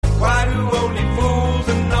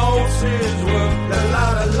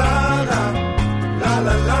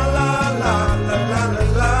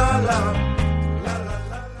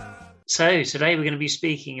So today we're going to be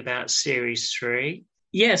speaking about series three.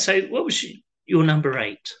 Yeah, so what was your number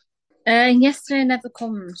eight? Yesterday Never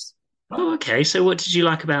Comes. Oh, okay. So what did you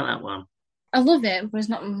like about that one? I love it, but it's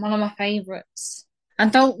not one of my favourites. I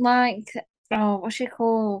don't like, what's she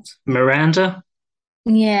called? Miranda?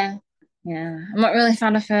 Yeah, yeah. I'm not really a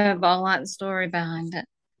fan of her, but I like the story behind it.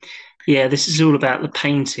 Yeah, this is all about the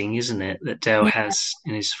painting, isn't it, that Dale Yeah, has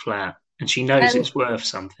in his flat. And she knows and, it's worth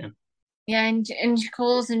something. yeah, and she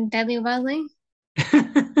calls him Deli Welly.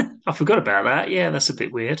 I forgot about that. Yeah, that's a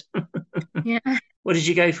bit weird. Yeah. What did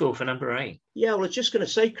you go for number eight? Yeah, well, I was just going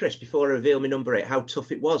to say, Chris, before I reveal my number eight, how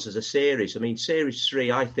tough it was as a series. I mean, series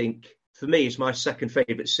three, I think, for me, is my second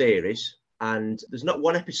favourite series. And there's not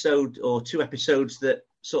one episode or two episodes that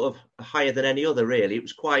sort of are higher than any other, really. It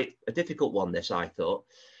was quite a difficult one, this, I thought.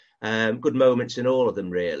 Good moments in all of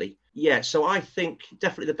them, really. Yeah, so I think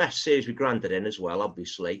definitely the best series with Grandad in as well,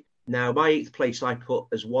 obviously. Now, my eighth place I put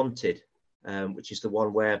as Wanted, which is the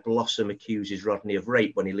one where Blossom accuses Rodney of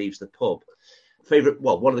rape when he leaves the pub.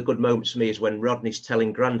 One of the good moments for me is when Rodney's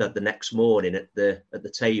telling Grandad the next morning at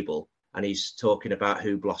the table, and he's talking about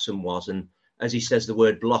who Blossom was, and as he says the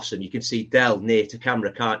word Blossom, you can see Del near to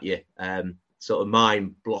camera, can't you? Sort of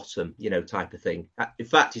mime Blossom, type of thing. In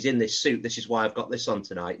fact, he's in this suit. This is why I've got this on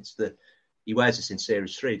tonight. He wears this in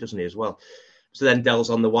series three, doesn't he, as well? So then Del's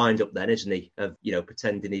on the wind up then, isn't he? Of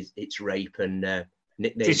pretending it's rape and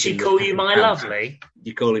nicknames. Did she call you my lovely?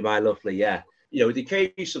 You call him my lovely, yeah. The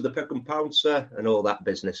case of the Peckham Pouncer and all that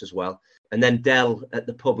business as well. And then Del at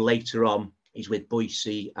the pub later on, he's with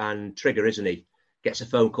Boycie and Trigger, isn't he? Gets a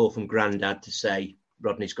phone call from Grandad to say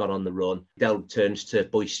Rodney's gone on the run. Del turns to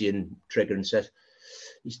Boycie and Trigger and says,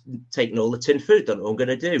 he's taking all the tin food, don't know what I'm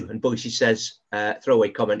going to do. And Boycie says, throwaway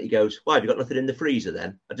comment, he goes, why, have you got nothing in the freezer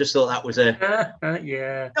then? I just thought that was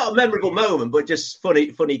yeah, not a memorable moment, but just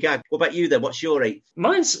funny gag. What about you then? What's your eighth?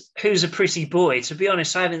 Mine's Who's a Pretty Boy. To be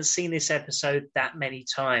honest, I haven't seen this episode that many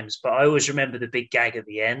times, but I always remember the big gag at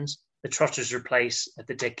the end. The trotters replace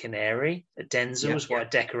the dead canary at Denzel's while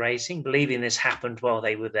decorating, believing this happened while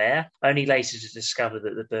they were there, only later to discover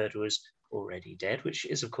that the bird was already dead, which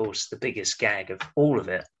is, of course, the biggest gag of all of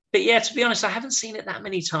it. But yeah, to be honest, I haven't seen it that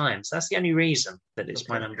many times. That's the only reason that it's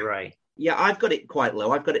my number eight. Yeah, I've got it quite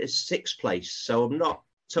low. I've got it as sixth place, so I'm not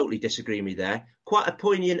totally disagreeing with you there. Quite a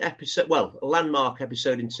poignant episode, well, a landmark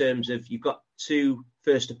episode in terms of you've got two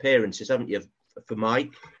first appearances, haven't you, for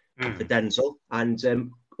Mike and for Denzel,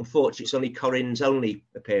 and unfortunately, it's only Corinne's only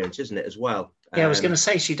appearance, isn't it, as well? Yeah, I was going to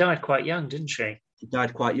say she died quite young, didn't she? She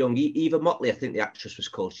died quite young. Eva Motley, I think the actress was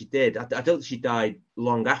called. She did. I don't think she died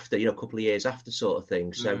long after, a couple of years after sort of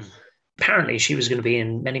thing. So apparently she was going to be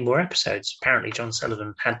in many more episodes. Apparently John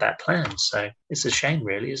Sullivan had that planned. So it's a shame,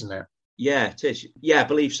 really, isn't it? Yeah, it is. Yeah, I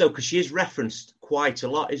believe so, because she is referenced quite a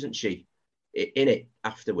lot, isn't she, in it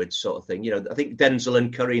afterwards sort of thing. I think Denzel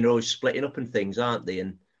and Corinne are always splitting up and things, aren't they?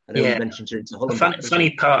 And I know he mentions her into Holland. Funny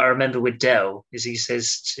part I remember with Del is he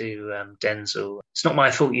says to Denzel, "It's not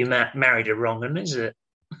my fault you married a wrong one, is it?"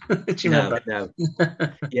 Do you remember? No.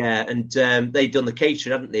 Yeah, and they'd done the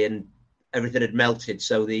catering, hadn't they? And everything had melted.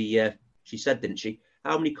 So she said, didn't she?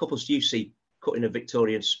 How many couples do you see cutting a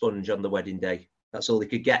Victorian sponge on the wedding day? That's all they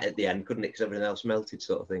could get at the end, couldn't it? Because everything else melted,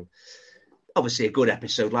 sort of thing. Obviously, a good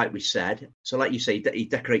episode, like we said. So, like you say, he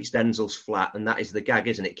decorates Denzel's flat, and that is the gag,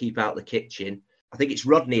 isn't it? Keep out the kitchen. I think it's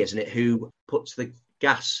Rodney, isn't it, who puts the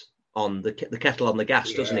gas on the kettle on the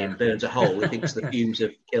gas, doesn't he, and burns a hole. He thinks the fumes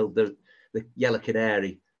have killed the yellow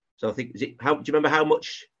canary. So I think, do you remember how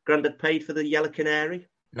much Grandad paid for the yellow canary?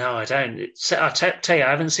 No, I don't. I'll tell you, I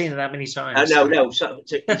haven't seen it that many times. No. So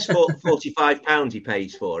it's £45 he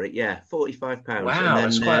pays for it. Yeah, £45. Wow,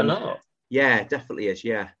 that's quite a lot. Yeah, definitely is.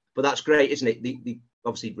 Yeah, but that's great, isn't it? They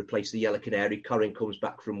obviously replace the yellow canary. Corinne comes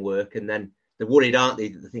back from work, and then they're worried, aren't they?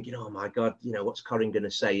 They're thinking, oh my God, what's Corinne going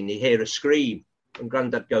to say? And you hear a scream, and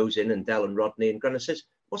Grandad goes in, and Del and Rodney, and Grandad says,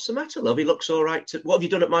 what's the matter, love? He looks all right. What have you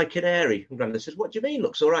done at my canary? And Grandad says, what do you mean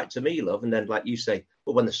looks all right to me, love? And then, like you say,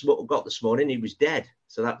 well, when the smoke got this morning, he was dead.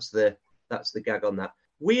 So that's the gag on that.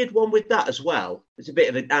 Weird one with that as well. It's a bit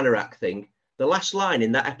of an anorak thing. The last line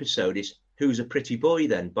in that episode is, who's a pretty boy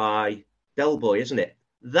then, by Del Boy, isn't it?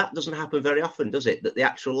 That doesn't happen very often, does it? That the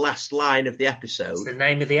actual last line of the episode... It's the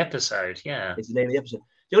name of the episode, yeah. It's the name of the episode.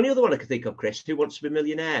 The only other one I can think of, Chris, Who Wants to Be a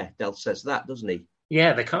Millionaire? Del says that, doesn't he?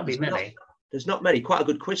 Yeah, there can't be many. There's not many. Quite a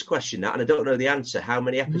good quiz question, that, and I don't know the answer. How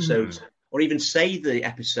many episodes, or even say the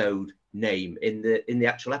episode name in the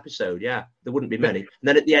actual episode? Yeah, there wouldn't be many. And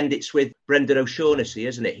then at the end, it's with Brendan O'Shaughnessy,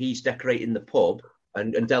 isn't it? He's decorating the pub,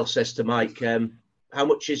 and Del says to Mike, how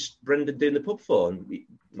much is Brendan doing the pub for? And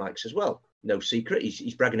Mike says, well, no secret.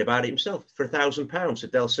 He's bragging about it himself for £1,000. So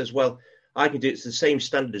Del says, well, I can do it to the same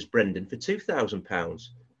standard as Brendan for £2,000.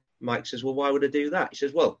 Mike says, well, why would I do that? He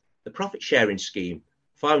says, well, the profit sharing scheme,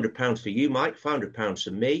 £500 for you, Mike, £500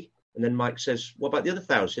 for me. And then Mike says, what about the other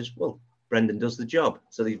 1,000? He says, well, Brendan does the job.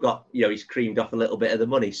 So they've got, he's creamed off a little bit of the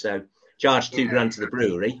money. So charge £2,000 to the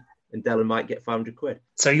brewery and Del and Mike get £500.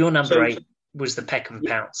 So your number 8 was the Peckham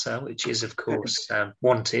Pouncer, which is, of course,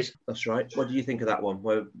 Wanted. That's right. What do you think of that one?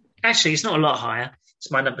 Well, actually, it's not a lot higher.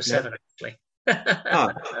 It's my number 7, actually.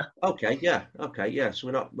 Okay, yeah. So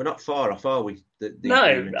we're not far off, are we?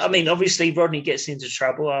 No, I mean, obviously, Rodney gets into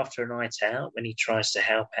trouble after a night out when he tries to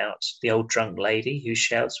help out the old drunk lady who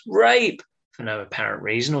shouts "rape" for no apparent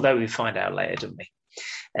reason. Although we find out later, don't we?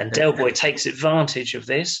 And Del Boy takes advantage of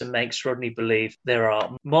this and makes Rodney believe there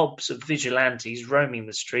are mobs of vigilantes roaming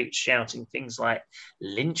the streets shouting things like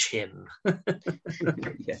 "lynch him,"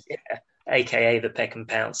 aka the Peckham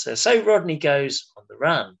Pouncer. So Rodney goes on the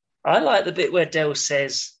run. I like the bit where Del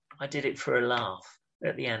says, "I did it for a laugh"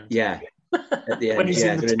 at the end. Yeah, at the end. When he's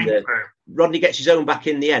in the room. Rodney gets his own back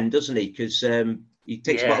in the end, doesn't he? Because he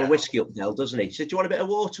takes a bottle of whiskey up Del, doesn't he? He says, "Do you want a bit of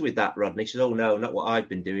water with that, Rodney?" He says, "Oh, no, not what I've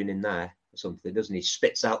been doing in there," or something, doesn't he?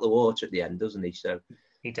 Spits out the water at the end, doesn't he? So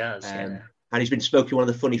he does, yeah. And he's been smoking one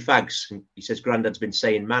of the funny fags. And he says Grandad's been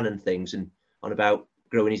saying man and things and on about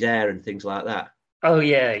growing his hair and things like that. Oh,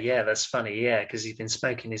 yeah, that's funny, yeah, because he's been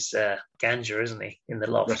smoking his ganja, isn't he, in the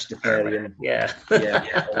loft? Rastafarian. Yeah.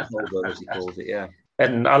 As he calls it, yeah.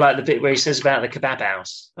 And I like the bit where he says about the kebab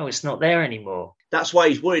house. Oh, it's not there anymore. That's why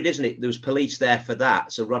he's worried, isn't it? There was police there for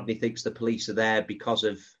that. So Rodney thinks the police are there because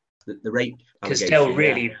of the rape allegation. Because Del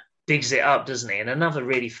really digs it up, doesn't he? And another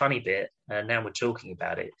really funny bit, now we're talking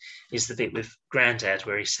about it, is the bit with Grandad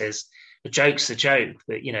where he says, "The joke's a joke,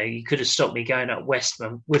 but, you could have stopped me going up west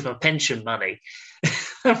with my pension money."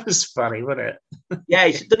 That was funny, wasn't it? Yeah,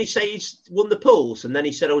 didn't he say he's won the pools? And then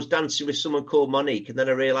he said, I was dancing with someone called Monique, and then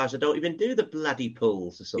I realised I don't even do the bloody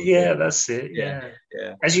pools or something. Yeah, that's it, yeah.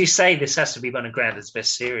 As you say, this has to be one of Grandad's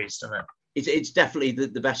best series, doesn't it? It's definitely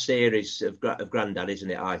the best series of Grandad,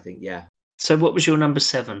 isn't it, I think, yeah. So what was your number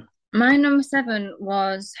 7? My number 7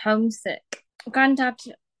 was Homesick. Grandad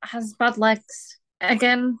has bad legs.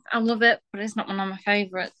 Again, I love it, but it's not one of my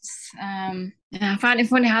favourites. I find it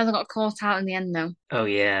funny how they got caught out in the end, though. Oh,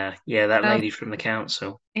 yeah, that lady from the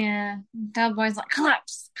council. Yeah, Del Boy's like,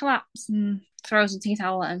 collapse, and throws a tea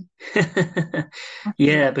towel at him.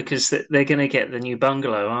 Yeah, because they're going to get the new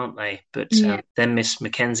bungalow, aren't they? But then Miss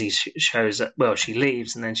Mackenzie shows up. Well, she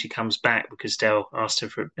leaves and then she comes back because Del asked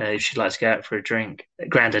her if she'd like to go out for a drink.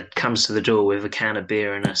 Grandad comes to the door with a can of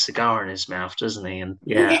beer and a cigar in his mouth, doesn't he? And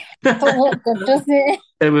But what good does it?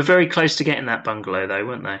 They were very close to getting that bungalow, though,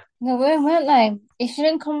 weren't they? No, weren't they? If she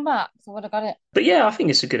didn't come back, I would have got it. But yeah, I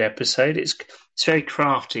think it's a good episode. It's very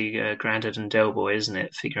crafty, Grandad and Del Boy, isn't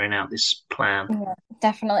it? Figuring out this plan. Yeah,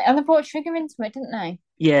 definitely. And they brought Trigger into it, didn't they?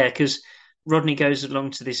 Yeah, because Rodney goes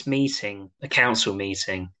along to this meeting, a council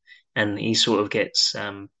meeting, and he sort of gets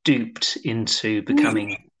duped into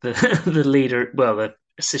becoming the leader, well, the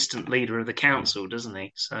assistant leader of the council, doesn't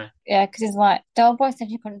he? So yeah, because he's like, Del Boy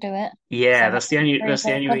said you couldn't do it. Yeah, so that's the only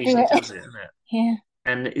reason he does it, isn't it? Yeah.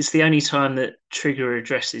 And it's the only time that Trigger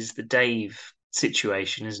addresses the Dave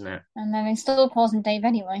situation, isn't it? And then he still calls him Dave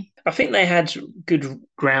anyway. I think they had good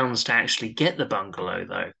grounds to actually get the bungalow,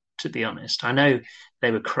 though, to be honest. I know they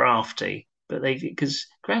were crafty, but because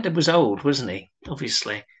Grandad was old, wasn't he?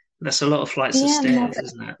 Obviously. That's a lot of flights of stairs,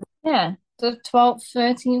 isn't it? Yeah. The 12th,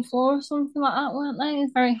 13th floor or something like that, weren't they?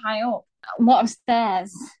 It's very high up. A lot of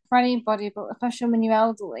stairs for anybody, but especially when you're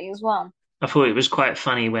elderly as well. I thought it was quite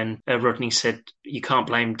funny when Rodney said, "You can't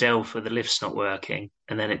blame Del for the lifts not working,"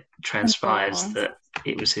 and then it transpires that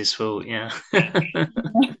it was his fault, yeah.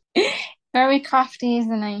 Very crafty,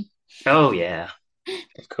 isn't he? Oh, yeah,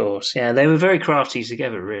 of course. Yeah, they were very crafty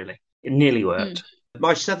together, really. It nearly worked.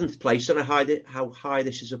 My 7th place, I don't know how high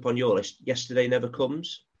this is up on your list, Yesterday Never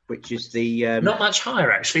Comes, which is the... Not much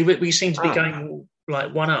higher, actually. We seem to be going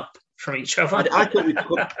like one up from each other. I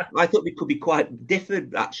thought we could be quite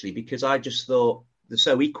different, actually, because I just thought they're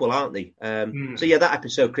so equal, aren't they? So yeah, that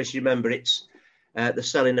episode, Chris, you remember it's they're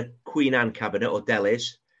selling a Queen Anne cabinet, or Del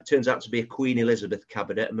is. It turns out to be a Queen Elizabeth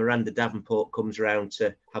cabinet, and Miranda Davenport comes around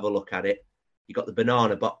to have a look at it. You got the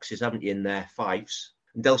banana boxes, haven't you, in there, fifes.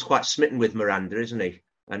 And Del's quite smitten with Miranda, isn't he?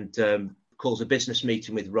 And calls a business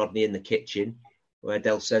meeting with Rodney in the kitchen, where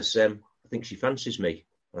Del says, I think she fancies me.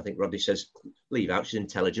 I think Rodney says, leave out, she's an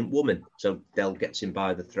intelligent woman. So Del gets him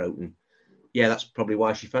by the throat and, yeah, that's probably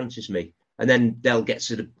why she fancies me. And then Del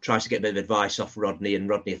tries to get a bit of advice off Rodney, and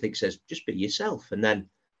Rodney, I think, says, just be yourself. And then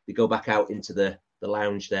they go back out into the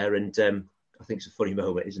lounge there, and I think it's a funny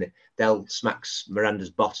moment, isn't it? Del smacks Miranda's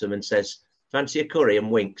bottom and says, fancy a curry,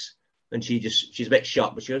 and winks. And she's a bit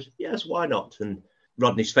shocked, but she goes, yes, why not? And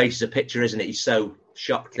Rodney's face is a picture, isn't it? He's so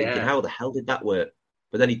shocked, thinking, how the hell did that work?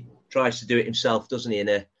 But then he tries to do it himself, doesn't he, in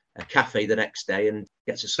a cafe the next day, and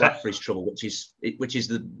gets a slap for his trouble, which is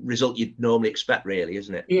the result you'd normally expect, really,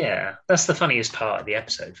 isn't it? Yeah, that's the funniest part of the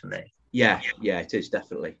episode for me. Yeah, it is,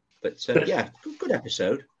 definitely. But good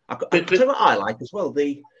episode. I'll tell you what I like as well.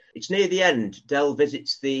 It's near the end. Del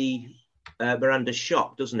visits the Miranda's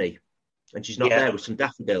shop, doesn't he? And she's not there with some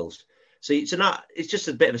daffodils. So it's just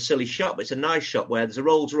a bit of a silly shop, but it's a nice shop where there's a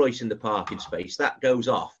Rolls Royce in the parking space. That goes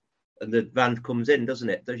off and the van comes in, doesn't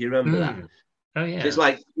it? Don't you remember that? Oh, yeah. So it's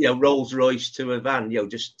like, Rolls Royce to a van,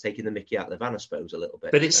 just taking the mickey out of the van, I suppose, a little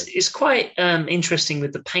bit. But it's quite interesting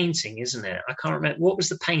with the painting, isn't it? I can't remember. What was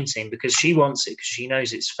the painting? Because she wants it because she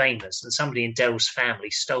knows it's famous and somebody in Del's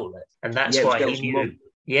family stole it. And that's why he knew. Mum.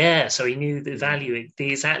 Yeah, so he knew the value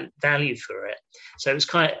for it. So it was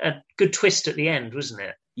quite a good twist at the end, wasn't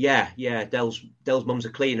it? Yeah. Del's mum's a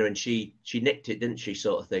cleaner and she nicked it, didn't she,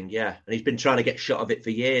 sort of thing, yeah. And he's been trying to get shot of it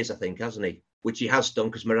for years, I think, hasn't he? Which he has done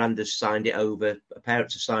because Miranda's signed it over. Her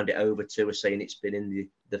parents have signed it over to her, saying it's been in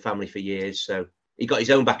the family for years. So he got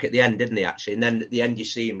his own back at the end, didn't he, actually? And then at the end you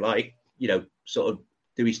see him, like, sort of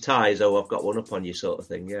do his ties, I've got one up on you sort of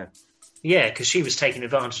thing, yeah. Yeah, because she was taking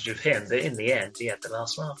advantage of him, but in the end, he had the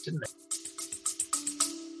last laugh, didn't he?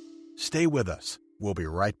 Stay with us. We'll be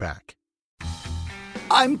right back.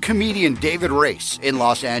 I'm comedian David Race in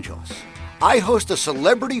Los Angeles. I host a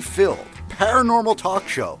celebrity-filled paranormal talk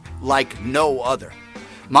show like no other.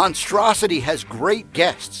 Monstrosity has great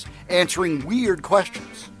guests answering weird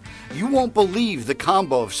questions. You won't believe the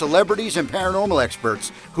combo of celebrities and paranormal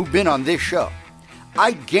experts who've been on this show.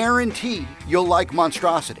 I guarantee you'll like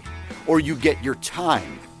Monstrosity, or you get your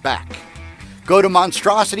time back. Go to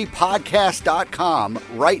monstrositypodcast.com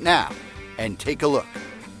right now and take a look.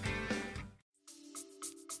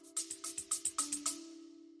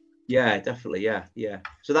 Yeah, definitely. Yeah.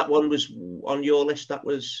 So that one was on your list. That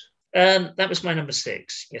was my number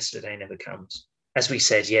 6. Yesterday Never Comes. As we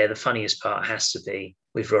said, the funniest part has to be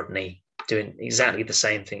with Rodney doing exactly the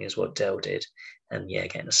same thing as what Del did, and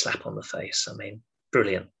getting a slap on the face. I mean,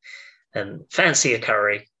 brilliant. And fancy a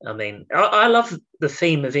curry. I mean, I love the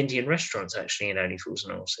theme of Indian restaurants actually in Only Fools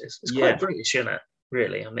and Horses. It's quite British, isn't it?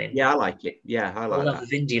 Really, I mean. Yeah, I like it. Yeah, I like I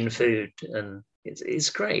love Indian food, and it's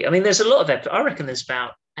great. I mean, there's a lot of it. I reckon there's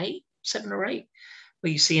about 7 or 8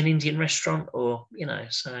 where you see an Indian restaurant, or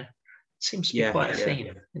so it seems to be quite a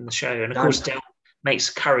theme in the show. And of course, Del makes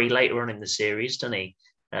curry later on in the series, doesn't he?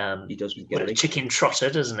 He does. With a chicken trotter,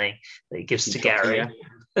 doesn't he? That he gives to Gary.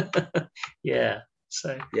 Yeah.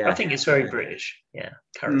 So I think it's very British. Yeah,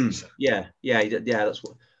 curries. Yeah. That's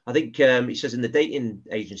what I think. He says in the dating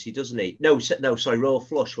agency, doesn't he? No, sorry, Royal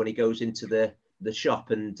Flush, when he goes into the shop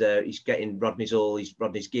and he's getting Rodney's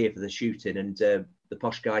gear for the shooting, and the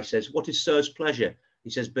posh guy says, "What is Sir's pleasure?" He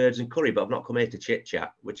says, "Birds and curry," but I've not come here to chit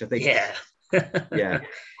chat, which I think,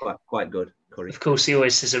 quite good curry. Of course, he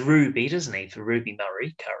always says a Ruby, doesn't he, for Ruby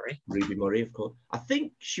Murray curry? Ruby Murray, of course. I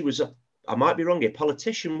think she was I might be wrong here.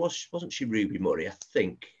 Politician, wasn't she Ruby Murray? I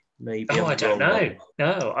think maybe. Oh, I don't know.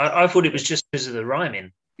 No, I thought it was just because of the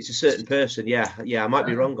rhyming. It's a certain person. Yeah. I might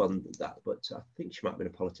be wrong on that, but I think she might have been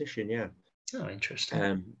a politician. Yeah. Oh, interesting.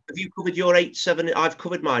 Have you covered your 8, 7? I've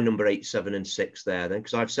covered my number 8, 7, and 6 there then,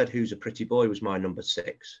 because I've said Who's a Pretty Boy was my number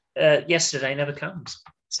 6. Yesterday Never Comes.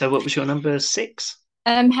 So what was your number 6?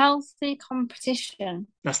 Healthy competition.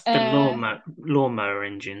 That's the lawnmower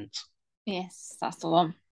engines. Yes, that's the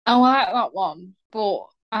one. I like that one, but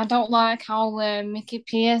I don't like how Mickey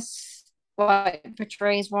Pierce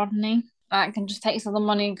portrays Rodney. Like, can just takes all the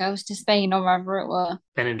money and goes to Spain or wherever it were.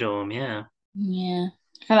 Benidorm, yeah. Yeah.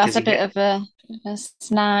 So that's a bit of a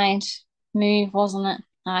snide move, wasn't it?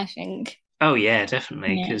 I think. Oh, yeah,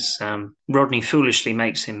 definitely. Because Rodney foolishly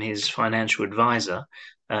makes him his financial advisor.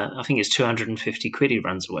 I think it's 250 quid he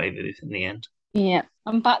runs away with in the end. Yeah.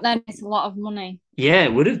 And back then, it's a lot of money. Yeah,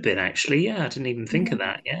 it would have been, actually. Yeah, I didn't even think of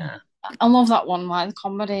that. Yeah. I love that one, like the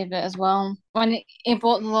comedy of it as well. When he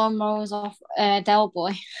bought the lawnmowers off Del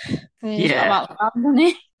Boy. Yeah.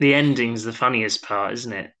 Money. The ending's the funniest part,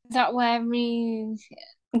 isn't it? Is that where he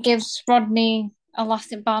gives Rodney a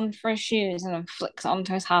elastic band for his shoes and then flicks it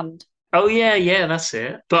onto his hand? Oh, yeah, that's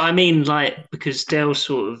it. But I mean, like, because Del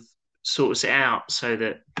sort of sorts it out so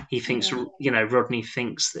that he thinks, Rodney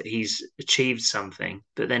thinks that he's achieved something,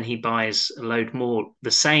 but then he buys a load more, the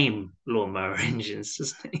same lawnmower engines,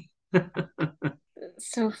 doesn't he?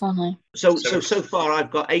 It's so funny. So far I've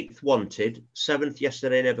got 8th Wanted, 7th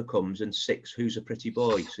Yesterday Never Comes, and 6 Who's a Pretty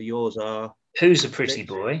Boy. So yours are Who's a Pretty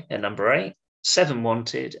Boy at number 8, 7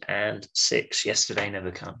 Wanted, and 6 Yesterday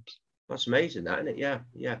Never Comes. That's amazing, that, isn't it? Yeah,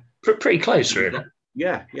 yeah. Pretty close, really.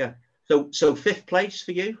 Yeah, yeah. So fifth place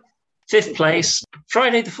for you? Fifth place,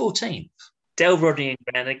 Friday the 14th. Del, Rodney and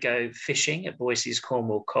Grandad go fishing at Boise's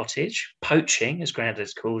Cornwall cottage, poaching, as Grandad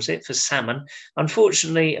calls it, for salmon.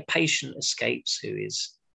 Unfortunately, a patient escapes who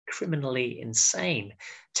is criminally insane.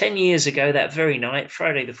 10 years ago, that very night,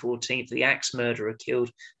 Friday the 14th, the axe murderer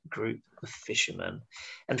killed a group of fishermen.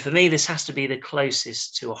 And for me, this has to be the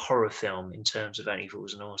closest to a horror film in terms of Only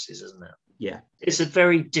Fools and Horses, isn't it? Yeah. It's a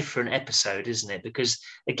very different episode, isn't it? Because,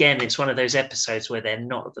 again, it's one of those episodes where they're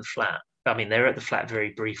not at the flat. I mean, they're at the flat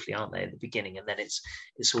very briefly, aren't they, at the beginning, and then it's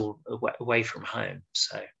all away from home.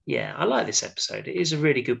 So, yeah, I like this episode. It is a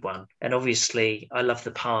really good one. And obviously, I love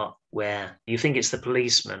the part where you think it's the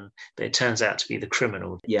policeman, but it turns out to be the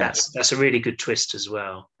criminal. Yeah. That's a really good twist as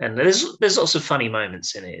well. And there's lots of funny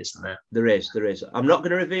moments in it, isn't there? There is. I'm not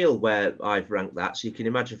going to reveal where I've ranked that, so you can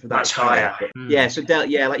imagine for that. Much higher. Yeah, so Del,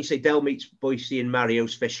 like you say, Del meets Boise in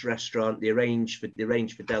Mario's Fish Restaurant. They arrange for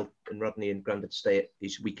Del and Rodney and Grandad to stay at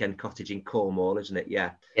his weekend cottage in Cornwall, isn't it?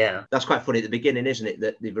 Yeah. Yeah. That's quite funny at the beginning, isn't it?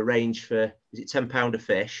 That they've arranged for, is it £10 a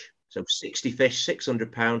fish? So 60 fish,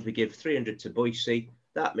 £600. We give 300 to Boise.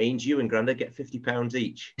 That means you and Grandad get £50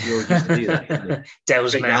 each. You always used to do that, didn't you?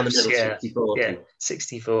 Del's maths, yeah. 60-40. Yeah,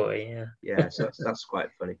 60-40, yeah. Yeah, so that's quite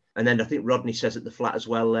funny. And then I think Rodney says at the flat as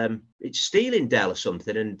well, it's stealing, Del, or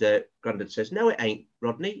something. And Grandad says, no, it ain't,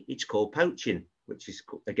 Rodney. It's called poaching, which is,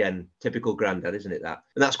 again, typical Grandad, isn't it, that?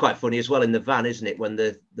 And that's quite funny as well in the van, isn't it, when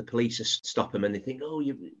the police stop him and they think, oh,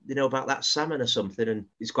 you know about that salmon or something. And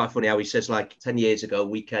it's quite funny how he says, like, 10 years ago,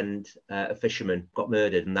 weekend, a fisherman got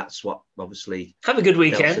murdered, and that's what, obviously... Have a good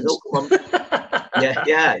weekend. Says, oh, come on.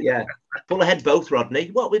 Yeah. Pull ahead both, Rodney.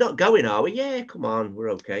 What, we're not going, are we? Yeah, come on,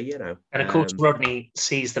 we're okay, you know. And of course, Rodney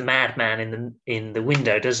sees the madman in the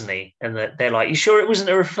window, doesn't he? And they're like, "You sure it wasn't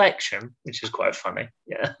a reflection?" Which is quite funny.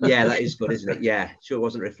 Yeah. Yeah, that is good, isn't it? Yeah, sure it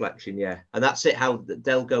wasn't a reflection. Yeah, and that's it. How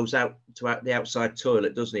Del goes out to the outside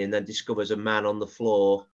toilet, doesn't he? And then discovers a man on the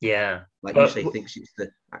floor. Yeah. Like you say, thinks it's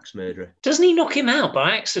the axe murderer. Doesn't he knock him out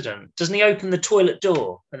by accident? Doesn't he open the toilet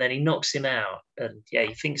door and then he knocks him out? And yeah,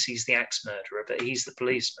 he thinks he's the axe murderer, but he's the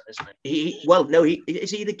policeman, isn't he?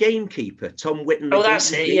 Is he the gamekeeper? Tom Whitten. Oh,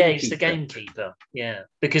 that's it. Yeah, he's the gamekeeper. Yeah,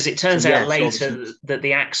 because it turns out later that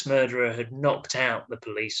the axe murderer had knocked out the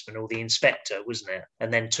policeman or the inspector, wasn't it?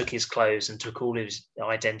 And then took his clothes and took all his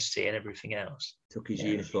identity and everything else. Took his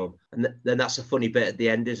uniform. And then that's a funny bit at the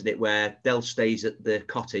end, isn't it, where Del stays at the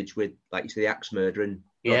cottage with, like you say, the axe murderer, and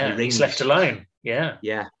he's left alone.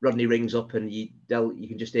 Yeah. Rodney rings up, and you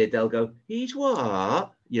can just hear Del go, "He's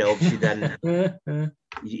what?" You know, obviously then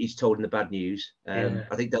he's told him the bad news. I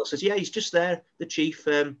think Del says, "Yeah, he's just there, the chief,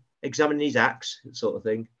 examining his axe," sort of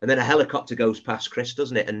thing. And then a helicopter goes past Chris,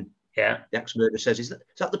 doesn't it? And the axe murderer says, "Is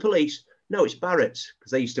that the police?" "No, it's Barrett's,"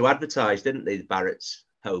 because they used to advertise, didn't they, the Barrett's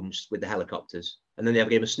homes with the helicopters. And then they have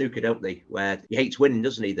a game of snooker, don't they, where he hates winning,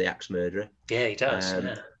 doesn't he, the axe murderer? Yeah, he does.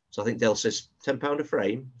 So I think Del says £10 a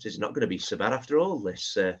frame. So it's not going to be so bad after all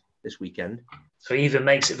this weekend. So he even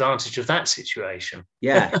makes advantage of that situation.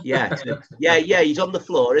 Yeah. He's on the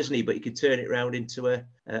floor, isn't he? But he could turn it around into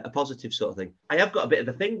a positive sort of thing. I have got a bit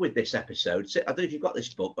of a thing with this episode. I don't know if you've got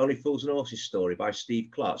this book, Only Fools and Horses Story by Steve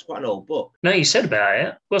Clark. It's quite an old book. No, you said about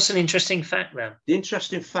it. What's an interesting fact then? The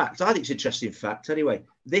interesting fact, I think it's an interesting fact anyway.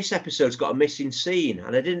 This episode's got a missing scene,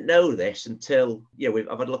 and I didn't know this until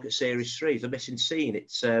I've had a look at series 3. The missing scene.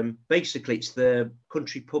 It's basically it's the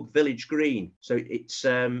country pub Village Green. So it's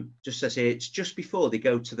just says here it's just before they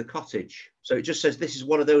go to the cottage. So it just says this is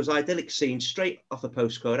one of those idyllic scenes straight off a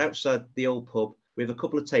postcard outside the old pub. We have a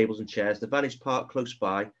couple of tables and chairs. The van is parked close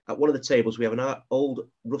by. At one of the tables, we have an old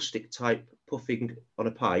rustic type puffing on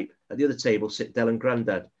a pipe. At the other table sit Del and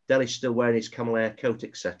Grandad. Del is still wearing his camel hair coat,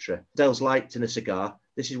 etc. Del's lighting a cigar.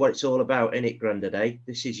 This is what it's all about, ain't it, Grandad, eh?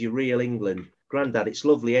 This is your real England. Grandad, it's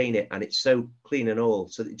lovely, ain't it? And it's so clean and all.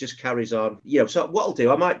 So it just carries on. So what I'll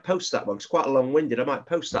do, I might post that one. It's quite a long-winded. I might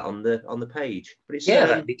post that on the page. But it's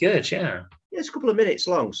that'd be good, yeah. Yeah, it's a couple of minutes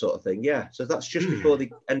long, sort of thing. Yeah, so that's just before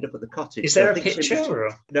they end up at the cottage. Is there a picture?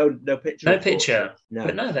 Or? No picture. No picture. No.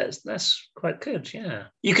 But no, that's quite good. Yeah,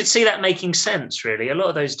 you could see that making sense. Really, a lot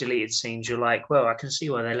of those deleted scenes, you're like, well, I can see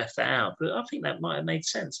why they left that out. But I think that might have made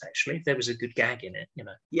sense actually if there was a good gag in it.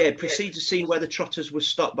 Yeah, it precedes a scene where the trotters were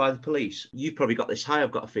stopped by the police. You probably got this high.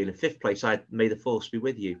 I've got a feeling. 5th place, I had May the Force be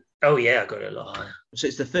with you. Oh, yeah, I got it a lot higher. So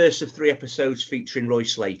it's the first of 3 episodes featuring Roy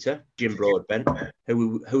Slater, Jim Broadbent,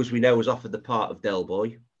 who as we know, was offered the part of Del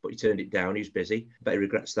Boy, but he turned it down. He was busy. Bet he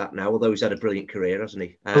regrets that now, although he's had a brilliant career, hasn't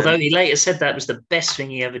he? Although he later said that was the best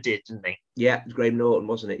thing he ever did, didn't he? Yeah, it was Graham Norton,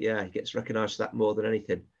 wasn't it? Yeah, he gets recognised for that more than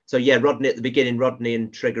anything. So, yeah, Rodney at the beginning, Rodney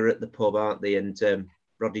and Trigger at the pub, aren't they? And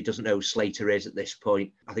Rodney doesn't know who Slater is at this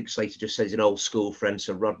point. I think Slater just says he's an old school friend,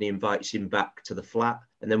 so Rodney invites him back to the flat.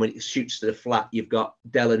 And then when it shoots to the flat, you've got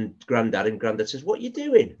Del and Grandad says, "What are you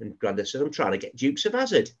doing?" And Grandad says, "I'm trying to get Dukes of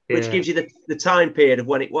Hazzard," which gives you the time period of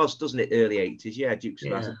when it was, doesn't it? Early 80s. Yeah, Dukes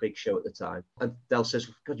of Hazzard, big show at the time. And Del says,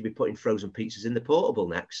 "God, you'll be putting frozen pizzas in the portable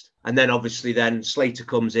next." And then obviously then Slater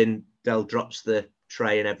comes in, Del drops the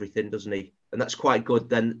tray and everything, doesn't he? And that's quite good.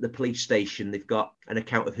 Then the police station, they've got an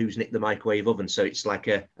account of who's nicked the microwave oven. So it's like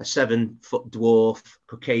a 7-foot dwarf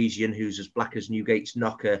Caucasian who's as black as Newgate's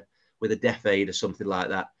knocker with a death aid or something like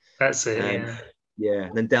that. That's it, yeah.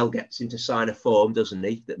 And then Del gets him to sign a form, doesn't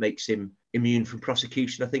he, that makes him immune from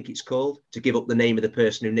prosecution, I think it's called, to give up the name of the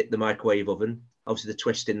person who nicked the microwave oven. Obviously, the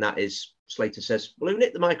twist in that is Slater says, "Well, who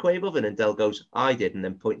nicked the microwave oven?" And Del goes, "I did," and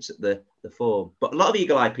then points at the form. But a lot of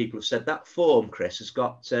Eagle Eye people have said that form, Chris, has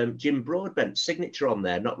got Jim Broadbent's signature on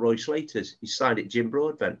there, not Roy Slater's. He signed it Jim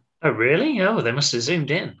Broadbent. Oh, really? Oh, they must have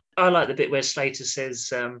zoomed in. I like the bit where Slater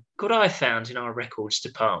says, "Good I found in our records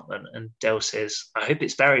department," and Del says, "I hope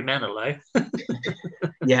it's Barry Manilow."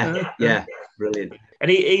 yeah, brilliant. And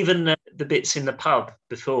even the bits in the pub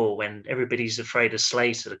before when everybody's afraid of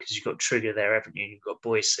Slater because you've got Trigger there, haven't you? You've got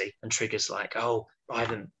Boise, and Trigger's like, "Oh, I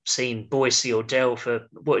haven't seen Boise or Del for,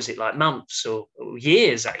 what is it, like months or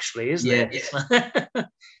years, actually, isn't it?" Yeah.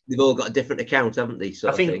 They've all got a different account, haven't they?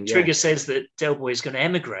 I think Trigger says that Del Boy is going to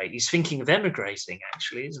emigrate. He's thinking of emigrating,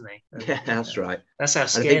 actually, isn't he? Yeah, that's right. That's how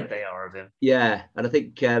scared they are of him. Yeah, and I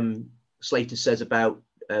think Slater says about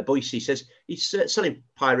Boise, says he's selling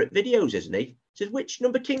pirate videos, isn't he? He says, "Which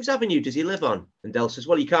number Kings Avenue does he live on?" And Del says,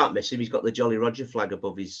 "Well, you can't miss him. He's got the Jolly Roger flag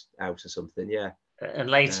above his house or something." Yeah. And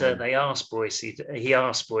later he asks Boise,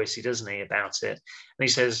 doesn't he, about it? And he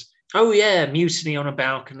says, "Oh, yeah, mutiny on a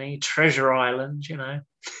balcony, Treasure Island, you know."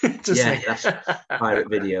 That's pirate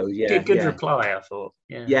videos. Yeah. Good reply, I thought.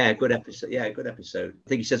 Yeah, good episode. Yeah, good episode. I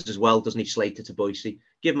think he says as well, doesn't he, Slater to Boise,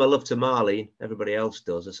 "Give him a love to Marley, everybody else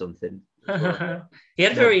does," or something. He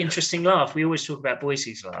had a very interesting laugh. We always talk about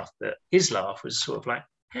Boise's laugh, but his laugh was sort of like,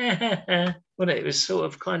 well, it was sort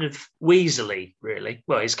of kind of weaselly, really.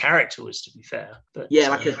 Well, his character was, to be fair. But yeah,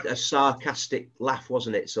 like a sarcastic laugh,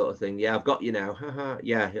 wasn't it, sort of thing? "Yeah, I've got you now."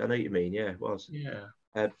 Yeah, I know what you mean. Yeah, it was. Yeah.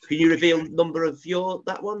 Can you reveal number of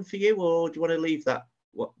that one for you, or do you want to leave that?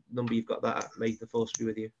 What number you've got that at? May the force be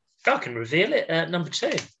with you. I can reveal it. Number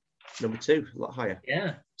 2. Number 2, a lot higher.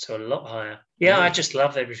 Yeah, so a lot higher. Yeah, I just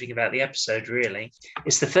love everything about the episode, really.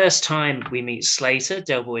 It's the first time we meet Slater,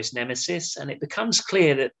 Del Boy's nemesis, and it becomes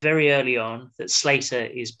clear that very early on that Slater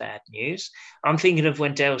is bad news. I'm thinking of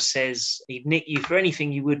when Del says he'd nick you for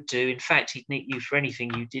anything you would do. In fact, he'd nick you for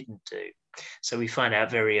anything you didn't do. So we find out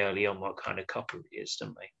very early on what kind of copper he is,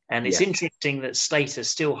 don't we? And it's interesting that Slater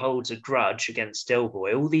still holds a grudge against Del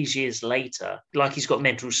Boy all these years later, like he's got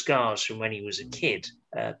mental scars from when he was a kid.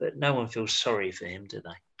 But no one feels sorry for him, do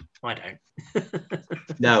they? I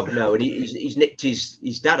don't. No. And he's nicked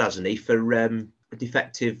his dad, hasn't he, for a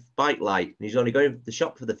defective bike light. And he's only going to the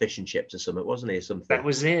shop for the fish and chips or something, wasn't he, or something? That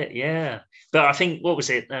was it, yeah. But I think, what was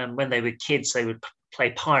it? When they were kids, they would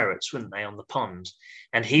play pirates, wouldn't they, on the pond?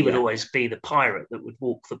 And he would always be the pirate that would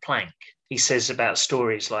walk the plank. He says about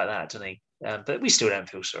stories like that, doesn't he? But we still don't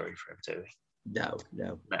feel sorry for him, do we? No.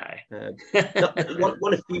 No.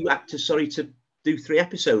 One of few actors, to do 3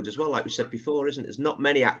 episodes as well, like we said before, isn't it? There's not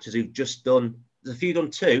many actors who've just done. There's a few done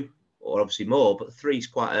 2, or obviously more, but 3's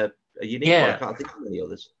quite a unique one. I can't think of any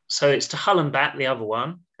others. So it's To Hull and Back, the other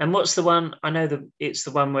one. And what's the one? I know that it's the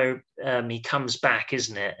one where he comes back,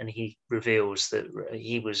 isn't it? And he reveals that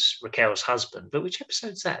he was Raquel's husband. But which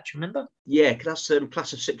episode's that? Do you remember? Yeah, because that's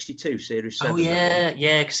Class of 62, Series 7. Oh, yeah,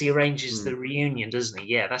 because he arranges the reunion, doesn't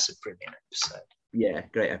he? Yeah, that's a brilliant episode. Yeah,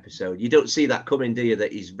 great episode. You don't see that coming, do you,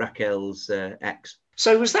 that he's Raquel's ex?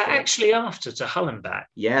 So was that actually after To Hull and Back?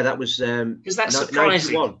 Yeah, that was... Because that's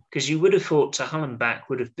surprising, because you would have thought To Hull and Back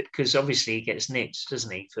would have... Because obviously he gets nicked,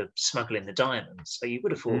 doesn't he, for smuggling the diamonds. So you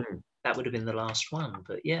would have thought that would have been the last one,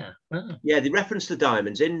 but yeah. Oh. Yeah, they reference the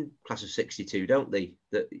diamonds in Class of 62, don't they?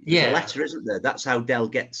 There's a letter, isn't there? That's how Del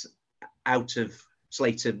gets out of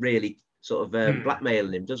Slater really sort of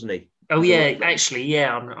blackmailing him, doesn't he? Oh, yeah, actually,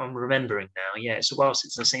 yeah, I'm remembering now. Yeah, it's a while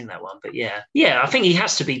since I've seen that one, but yeah. Yeah, I think he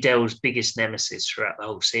has to be Del's biggest nemesis throughout the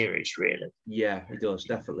whole series, really. Yeah, he does,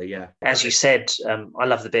 definitely, yeah. As you said, I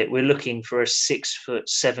love the bit, we're looking for a 6'7"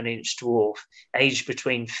 dwarf, aged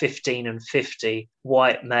between 15 and 50,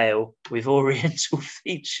 white male, with oriental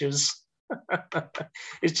features.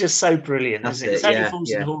 It's just so brilliant, isn't it? It's only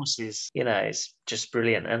Fools and Horses, it's just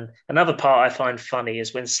brilliant. And another part I find funny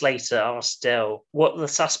is when Slater asks Del what the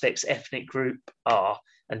suspect's ethnic group are,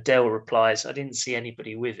 and Del replies, "I didn't see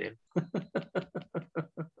anybody with him."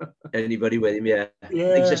 Anybody with him, yeah. Yeah.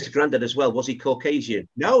 I think he says to Grandad as well, was he Caucasian?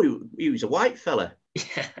 No, he was a white fella.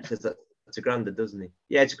 Yeah. He says that to Grandad, doesn't he?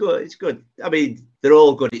 Yeah, it's good. It's good. I mean, they're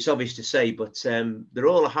all good. It's obvious to say, but they're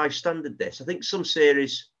all a high standard. This, I think, some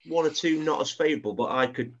series, one or two, not as favourable, but I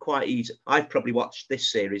could quite easily. I've probably watched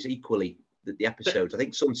this series equally. The episodes. I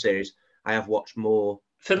think some series I have watched more.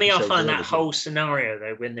 For me, I find that whole scenario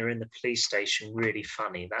though, when they're in the police station, really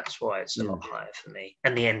funny. That's why it's a lot higher for me.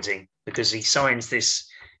 And the ending, because he signs this.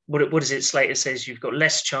 What is it? Slater says you've got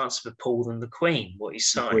less chance of a pull than the Queen. What he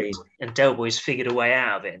signed, and Del Boy's figured a way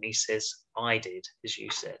out of it, and he says, "I did," as you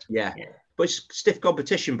said. Yeah. But it's stiff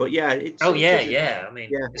competition. But yeah, it's. I mean,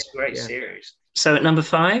 it's a great series. So at number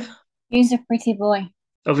 5, He's a pretty boy.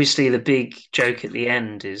 Obviously, the big joke at the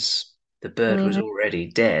end is the bird was already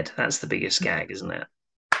dead. That's the biggest gag, isn't it?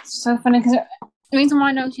 It's so funny because the reason why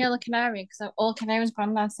I know it's Yellow Canary because all Canary's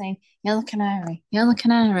granddad saying Yellow Canary, Yellow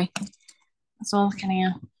Canary. That's all I can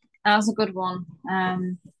hear. That was a good one.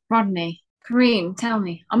 Rodney, Kareem, tell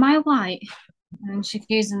me, am I white? And she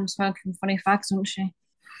accuses him of smoking funny fags, doesn't she?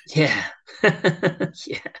 Yeah.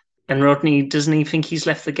 Yeah. And Rodney, doesn't he think he's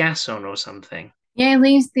left the gas on or something? Yeah, he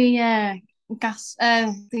leaves the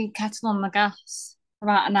the kettle on the gas for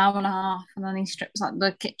about an hour and a half, and then he strips like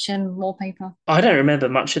the kitchen wallpaper. I don't remember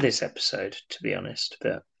much of this episode, to be honest,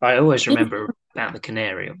 but I always remember about the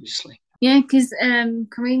canary, obviously. Yeah, because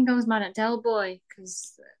Kareem goes mad at Del Boy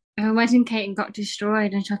because her wedding cake got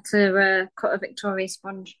destroyed and she had to cut a Victoria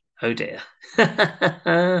sponge. Oh dear.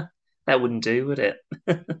 That wouldn't do, would it?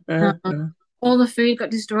 All the food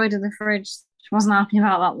got destroyed in the fridge. She wasn't happy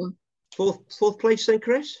about that one. Fourth place then,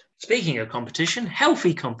 Chris? Speaking of competition,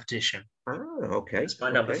 healthy competition. Oh, okay. That's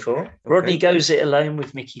my number 4. Rodney goes it alone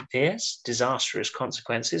with Mickey Pearce. Disastrous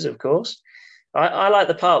consequences, of course. I like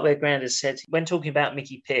the part where Grandad said, when talking about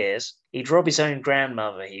Mickey Pearce, he'd rob his own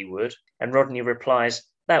grandmother, he would. And Rodney replies,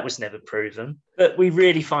 that was never proven. But we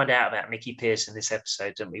really find out about Mickey Pearce in this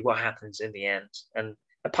episode, don't we? What happens in the end. And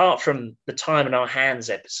apart from the Time in Our Hands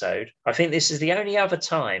episode, I think this is the only other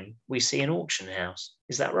time we see an auction house.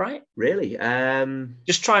 Is that right? Really?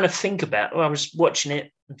 Just trying to think about. Well, I was watching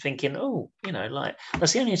it and thinking,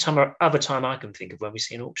 that's the only other time I can think of when we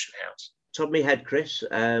see an auction house. Top of my head, Chris.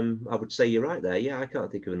 I would say you're right there. Yeah, I can't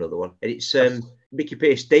think of another one. And it's Mickey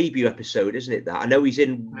Pearce's debut episode, isn't it? That I know he's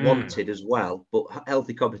in Wanted as well, but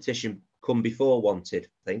Healthy Competition come before Wanted.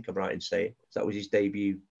 I think I'm right in saying so that was his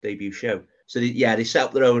debut show. So they set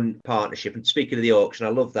up their own partnership. And speaking of the auction, I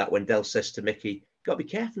love that when Del says to Mickey, got to be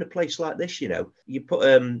careful in a place like this, you know. You put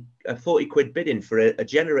a 40 quid bid in for a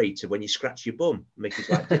generator when you scratch your bum. Mickey's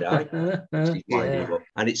like, did I? Yeah.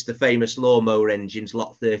 And it's the famous lawnmower engines,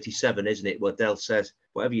 lot 37, isn't it? Where Del says,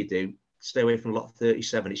 whatever you do, stay away from lot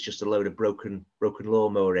 37. It's just a load of broken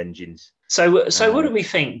lawnmower engines. So what do we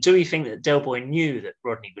think? Do we think that Del Boy knew that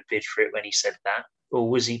Rodney would bid for it when he said that? Or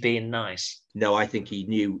was he being nice? No, I think he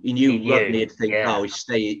knew. He knew Rodney would think,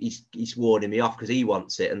 he's warning me off because he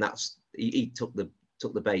wants it. And that's... He took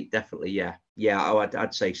the bait, definitely, yeah.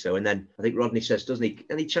 I'd say so. And then I think Rodney says, doesn't he,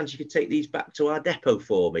 any chance you could take these back to our depot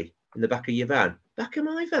for me in the back of your van? Back of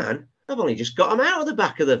my van? I've only just got them out of the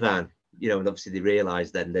back of the van. You know, and obviously they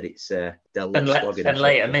realise then that it's Del. And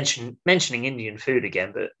later mentioning Indian food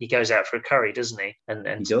again, but he goes out for a curry, doesn't he? And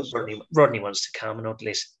he does. Rodney wants to come, and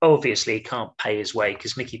obviously he can't pay his way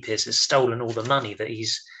because Mickey Pearce has stolen all the money that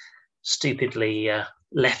he's stupidly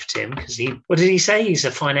left him because what did he say? He's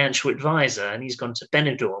a financial advisor and he's gone to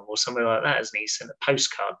Benidorm or somewhere like that, hasn't he? He sent a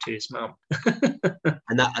postcard to his mum.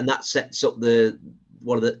 and that sets up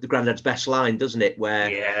one of the Grandad's best line, doesn't it?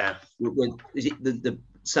 Where is it the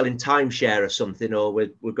selling timeshare or something, or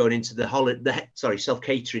we're going into the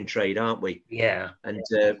self-catering trade, aren't we? Yeah. And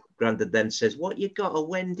Grandad then says, "What you got, a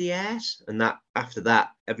Wendy ass?" And that after that,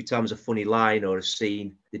 every time there's a funny line or a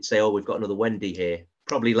scene, they'd say, "Oh, we've got another Wendy here."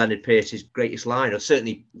 Probably Leonard Pearce's greatest line, or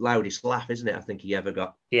certainly loudest laugh, isn't it? I think he ever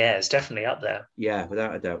got. Yeah, it's definitely up there. Yeah,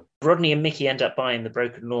 without a doubt. Rodney and Mickey end up buying the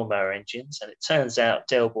broken lawnmower engines, and it turns out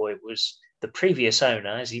Del Boy was the previous owner,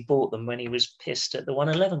 as he bought them when he was pissed at the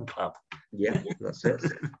 111 Club. Yeah, that's it.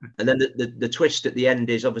 And then the twist at the end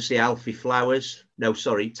is obviously Alfie Flowers. No,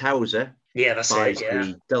 sorry, Towser. Yeah, that's it.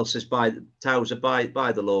 Yeah. Del says, Towser, buy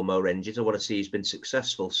the lawnmower engines. I want to see he's been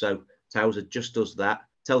successful. So Towser just does that.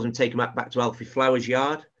 Tells him to take him back to Alfie Flowers'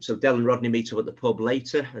 yard. So Del and Rodney meet up at the pub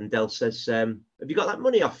later, and Del says, have you got that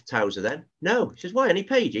money off Towser then? No. He says, why? And he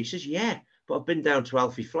paid you? He says, yeah, but I've been down to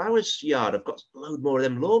Alfie Flowers' yard. I've got a load more of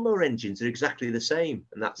them lawnmower engines. They're exactly the same.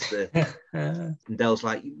 And that's the... And Del's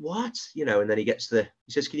like, what? You know, and then he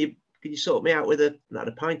says, can can you sort me out with not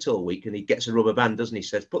a pint all week? And he gets a rubber band, doesn't he?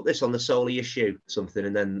 Says, put this on the sole of your shoe, something.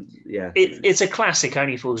 And then, yeah. It's a classic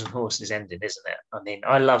Only Fools and Horses ending, isn't it? I mean,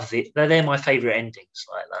 I love they're my favourite endings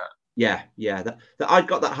like that. Yeah. That I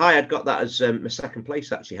got that high. I'd got that as my second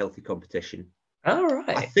place, actually, Healthy Competition. Oh,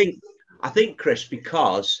 right. I think, Chris,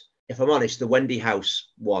 because if I'm honest, the Wendy House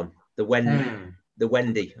one, the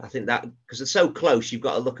Wendy, I think that, because it's so close, you've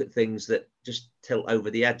got to look at things that just tilt over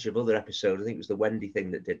the edge of other episodes. I think it was the Wendy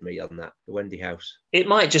thing that did me on that, the Wendy House. It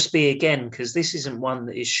might just be, again, because this isn't one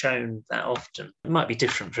that is shown that often. It might be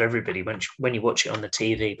different for everybody when you watch it on the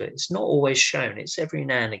TV, but it's not always shown. It's every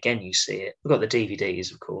now and again you see it. We've got the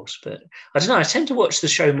DVDs, of course, but I don't know. I tend to watch the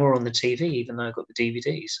show more on the TV, even though I've got the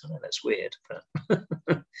DVDs. I know that's weird,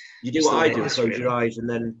 but you do what I do, close your eyes and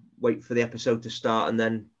then wait for the episode to start and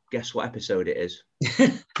then guess what episode it is.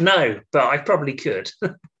 No, but I probably could.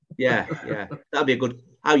 Yeah. That'd be a good,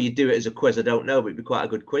 how you do it as a quiz, I don't know, but it'd be quite a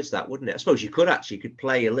good quiz, that, wouldn't it? I suppose you could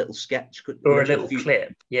play a little sketch. Or a little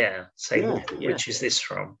clip, yeah. Say, which is this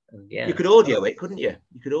from? And you could audio it, couldn't you?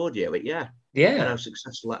 You could audio it, yeah. Yeah. I don't know how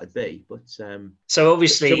successful that'd be, but... So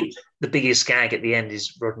obviously, the biggest gag at the end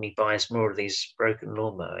is Rodney buys more of these broken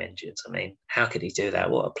lawnmower engines. I mean, how could he do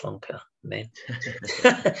that? What a plonker. I mean,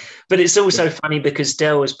 but it's also funny because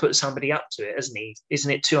Del has put somebody up to it, hasn't he?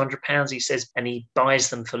 Isn't it £200? He says, and he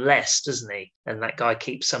buys them for less, doesn't he? And that guy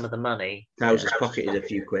keeps some of the money. Towers pocketed a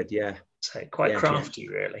few quid, yeah. So quite crafty,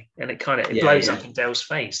 really. And it kind of blows up in Del's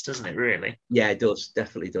face, doesn't it, really? Yeah, it does.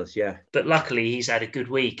 Definitely does, yeah. But luckily, he's had a good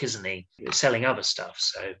week, isn't he? Selling other stuff.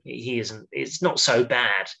 So he isn't, it's not so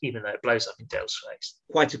bad, even though it blows up in Del's face.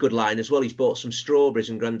 Quite a good line as well. He's bought some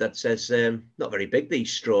strawberries and Grandad says, not very big,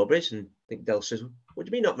 these strawberries. And I think Del says, what do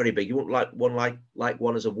you mean not very big? You wouldn't like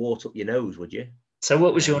one as a wart up your nose, would you? So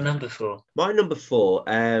what was your number 4? My number 4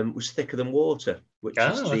 was Thicker Than Water, which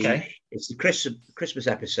it's the Christmas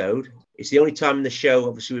episode. It's the only time in the show,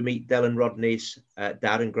 obviously, we meet Del and Rodney's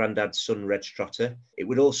dad and granddad's son, Reg Trotter. It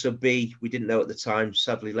would also be, we didn't know at the time,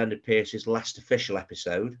 sadly, Leonard Pierce's last official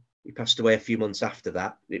episode. He passed away a few months after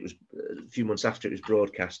that. It was a few months after it was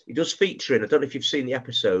broadcast. He does feature in, I don't know if you've seen the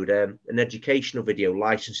episode, an educational video,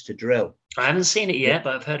 License to Drill. I haven't seen it yet,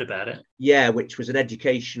 but I've heard about it. Yeah, which was an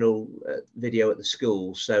educational video at the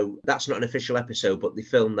school. So that's not an official episode, but they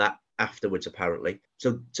filmed that afterwards, apparently.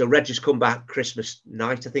 So Reg has come back Christmas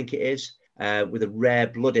night, I think it is, with a rare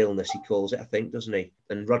blood illness, he calls it, I think, doesn't he?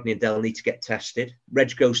 And Rodney and Del need to get tested.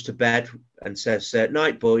 Reg goes to bed and says,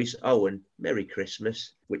 night, boys. Oh, and Merry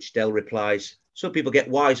Christmas, which Del replies, some people get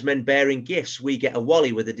wise men bearing gifts. We get a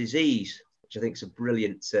wally with a disease, which I think is a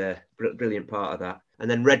brilliant part of that. And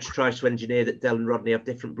then Reg tries to engineer that Del and Rodney have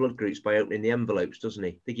different blood groups by opening the envelopes, doesn't he?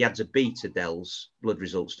 I think he adds a B to Del's blood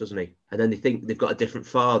results, doesn't he? And then they think they've got a different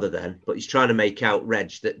father then, but he's trying to make out,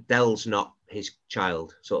 Reg, that Del's not his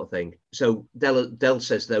child, sort of thing. So Del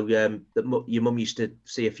says, though, that your mum used to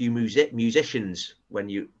see a few musicians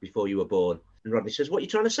before you were born. And Rodney says, what are you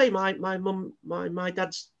trying to say? My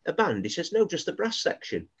dad's a band? He says, no, just the brass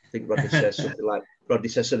section. I think Rodney says something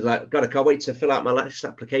like, God, I can't wait to fill out my last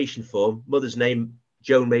application form. Mother's name,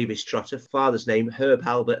 Joan Mavis Trotter, father's name, Herb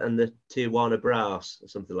Halbert and the Tijuana Brass, or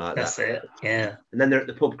something like that. That's it, yeah. And then they're at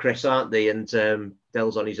the pub, Chris, aren't they? And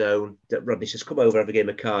Del's on his own. Rodney says, come over, have a game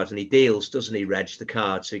of cards. And he deals, doesn't he, Reg, the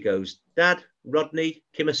cards. So he goes, Dad, Rodney,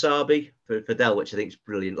 Kimasabi, for Del, which I think is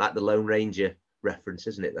brilliant, like the Lone Ranger reference,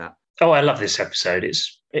 isn't it, that? Oh, I love this episode.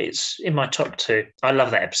 It's in my top 2. I love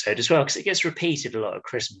that episode as well because it gets repeated a lot at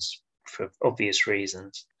Christmas for obvious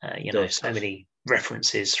reasons. So many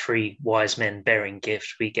references, 3 wise men bearing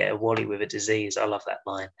gifts. We get a wally with a disease. I love that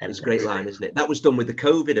line. And it's a great line, isn't it? That was done with the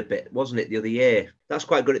COVID a bit, wasn't it, the other year? That's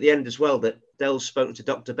quite good at the end as well, that Del's spoken to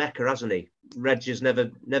Dr. Becker, hasn't he? Reg has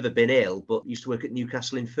never been ill, but used to work at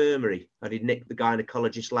Newcastle Infirmary. And he'd nicked the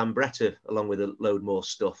gynaecologist Lambretta along with a load more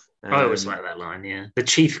stuff. I always like that line, yeah. The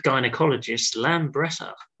chief gynaecologist,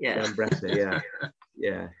 Lambretta. Yeah. Lambretta, yeah.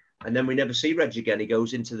 Yeah. And then we never see Reg again. He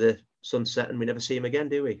goes into the sunset and we never see him again,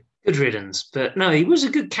 do we? Good riddance. But no, he was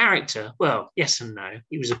a good character. Well, yes and no.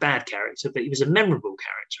 He was a bad character, but he was a memorable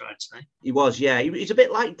character, I'd say. He was, yeah. He's a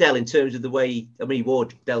bit like Del in terms of the way, he wore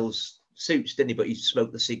Del's suits, didn't he? But he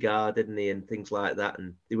smoked the cigar, didn't he? And things like that.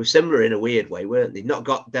 And they were similar in a weird way, weren't they? Not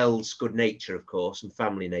got Del's good nature, of course, and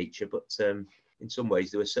family nature, but in some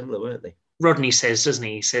ways they were similar, weren't they? Rodney says, doesn't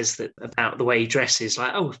he? He says that about the way he dresses,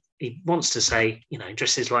 like, he wants to say,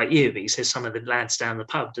 dresses like you, but he says some of the lads down the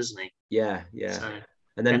pub, doesn't he? Yeah. So,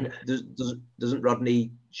 and then doesn't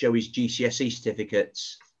Rodney show his GCSE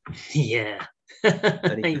certificates? Yeah.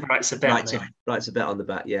 And he writes a bet on the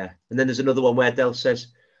back, yeah. And then there's another one where Del says,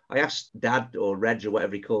 I asked Dad or Reg or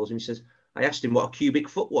whatever he calls him, he says, I asked him what a cubic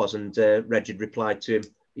foot was, and Reg had replied to him,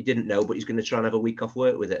 he didn't know, but he's going to try and have a week off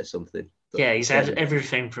work with it or something. But yeah, he's had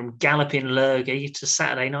everything from Galloping Lurgy to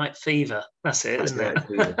Saturday Night Fever. That's it, isn't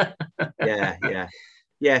it?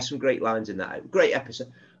 Yeah, some great lines in that. Great episode.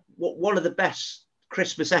 One of the best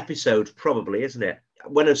Christmas episodes, probably, isn't it?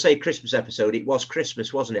 When I say Christmas episode, it was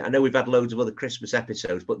Christmas, wasn't it? I know we've had loads of other Christmas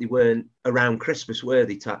episodes, but they weren't around Christmas, were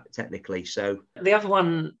they, technically? So the other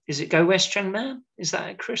one, is it Go West, Young Man? Is that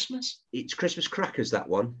at Christmas? It's Christmas Crackers, that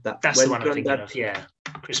one. That's the one I'm thinking of, yeah.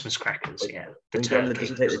 Christmas Crackers, yeah. When Grandad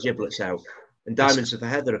doesn't take the giblets out. And Diamonds of the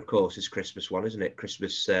Heather, of course, is Christmas one, isn't it?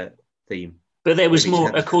 Christmas theme. But there was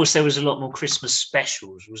more, of course, there was a lot more Christmas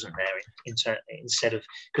specials, wasn't there? Instead of,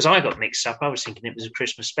 because I got mixed up, I was thinking it was a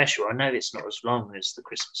Christmas special. I know it's not as long as the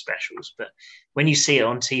Christmas specials, but when you see it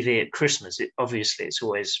on TV at Christmas,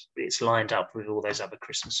 it's lined up with all those other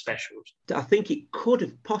Christmas specials. I think it could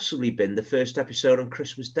have possibly been the first episode on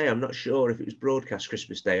Christmas Day. I'm not sure if it was broadcast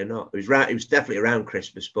Christmas Day or not. It was definitely around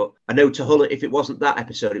Christmas, but I know if it wasn't that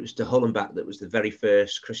episode, it was To Hull and Back that was the very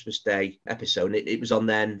first Christmas Day episode. And it was on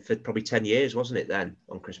then for probably 10 years. Wasn't it then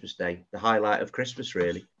on Christmas Day? The highlight of Christmas,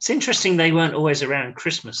 really. It's interesting they weren't always around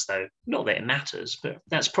Christmas, though. Not that it matters, but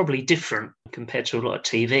that's probably different compared to a lot of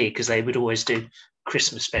TV, because they would always do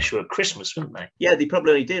Christmas special at Christmas, wouldn't they? Yeah, they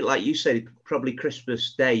probably only did. Like you said, probably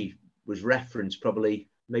Christmas Day was referenced probably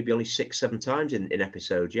maybe only 6-7 times in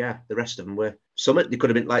episodes. Yeah, the rest of them were summer. They could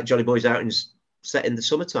have been like Jolly Boys outings set in the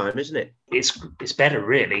summertime, isn't it? It's better,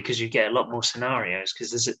 really, because you get a lot more scenarios, because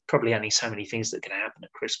there's probably only so many things that can happen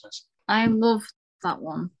at Christmas. I love that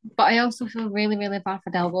one, but I also feel really, really bad for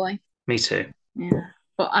Del Boy. Me too. Yeah,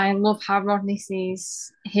 but I love how Rodney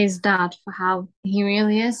sees his dad for how he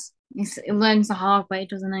really is. He learns the hard way,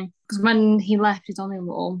 doesn't he? Because when he left, he's only a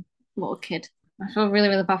little kid. I feel really,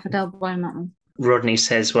 really bad for Del Boy on that one. Rodney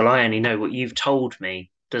says, well, I only know what you've told me,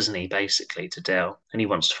 doesn't he, basically, to Del? And he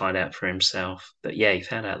wants to find out for himself. But yeah, he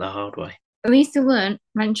found out the hard way. At least he learned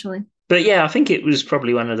eventually. But yeah, I think it was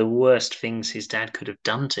probably one of the worst things his dad could have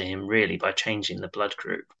done to him, really, by changing the blood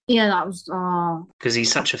group. Yeah, that was... Because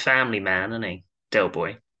he's such a family man, isn't he? Del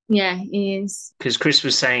Boy. Yeah, he is. Because Chris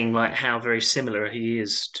was saying like how very similar he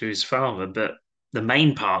is to his father, but the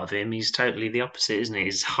main part of him, he's totally the opposite, isn't he?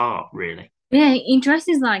 His heart, really. Yeah, he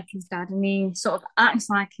dresses like his dad and he sort of acts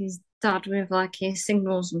like his dad with like his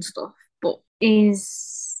signals and stuff, but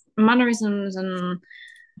his mannerisms and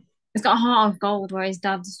he's got a heart of gold where his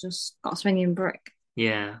dad's just got a swinging brick.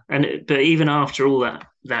 Yeah, but even after all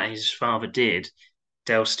that his father did,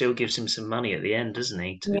 Del still gives him some money at the end, doesn't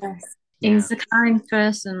he? Yes. Yeah. He's a kind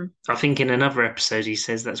person. I think in another episode he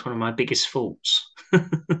says that's one of my biggest faults.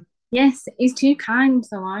 Yes, he's too kind,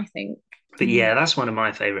 though, I think. But yeah, that's one of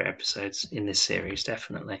my favourite episodes in this series,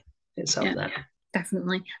 definitely. It's up there.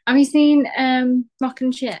 Definitely. Have you seen Rock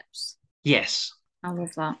and Chips? Yes. I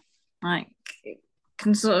love that. Like, you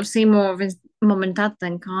can sort of see more of his mum and dad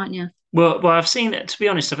then, can't you? Well, I've seen it, to be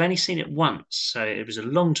honest, I've only seen it once, so it was a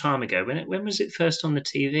long time ago. When was it first on the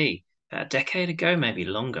TV? About a decade ago, maybe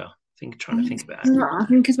longer. Trying to think about it. I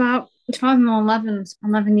think it's about 2011,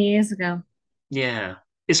 11 years ago. Yeah.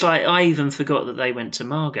 It's like I even forgot that they went to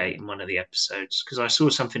Margate in one of the episodes because I saw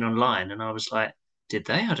something online and I was like, did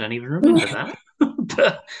they? I don't even remember that.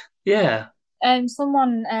 But yeah.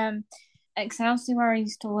 Someone, Excelsior, where I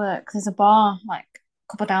used to work, there's a bar like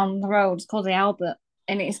a couple down the road. It's called the Albert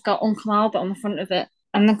and it's got Uncle Albert on the front of it.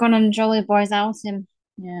 And they've gone on Jolly Boys outing.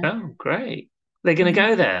 Yeah. Oh, great. They're going to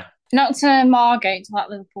go there. Not to Margate, to like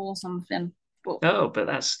Liverpool or something. But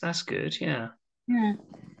that's good, yeah. Yeah.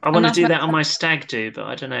 I want to do that on my stag do, but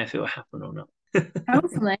I don't know if it will happen or not.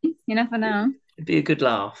 Hopefully. You never know. It'd be a good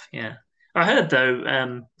laugh, yeah. I heard, though,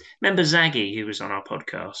 remember Zaggy, who was on our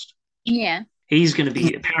podcast? Yeah. He's going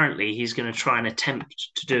to try and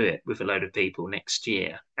attempt to do it with a load of people next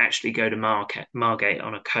year. Actually go to Margate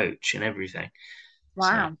on a coach and everything.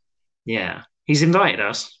 Wow. So, yeah. He's invited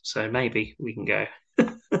us, so maybe we can go.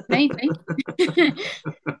 Maybe.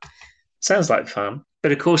 Sounds like fun.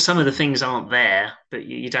 But of course, some of the things aren't there, but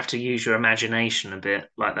you'd have to use your imagination a bit,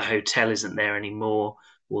 like the hotel isn't there anymore,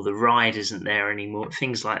 or the ride isn't there anymore,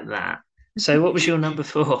 things like that. So what was your number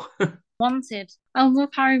 4? Wanted. I love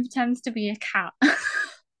how he pretends to be a cat.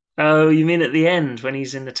 Oh, you mean at the end when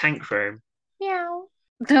he's in the tank room? Meow.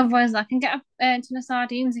 Otherwise, I can get a tin of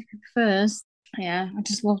sardines if he prefers. Yeah, I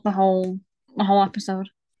just love the whole episode.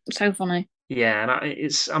 It's so funny. Yeah, and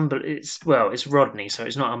it's Rodney, so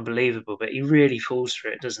it's not unbelievable, but he really falls for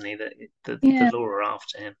it, doesn't he? The law are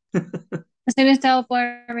after him. As soon as Del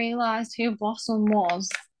Boy realised who Blossom was,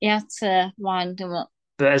 he had to wind him up.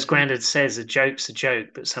 But as Grandad says, a joke's a joke,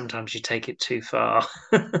 but sometimes you take it too far.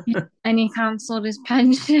 And he cancelled his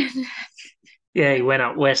pension. Yeah, he went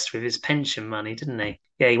up west with his pension money, didn't he?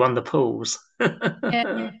 Yeah, he won the pools.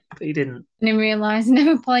 Yeah. But he didn't. And he realised he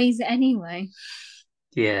never plays it anyway.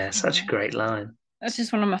 Yeah, such a great line. That's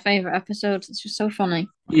just one of my favourite episodes. It's just so funny.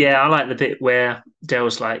 Yeah, I like the bit where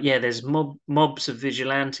Del's like, yeah, there's mobs of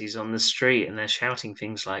vigilantes on the street and they're shouting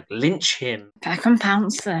things like, lynch him. Peckham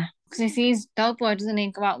Pouncer. Because he sees Delboy, doesn't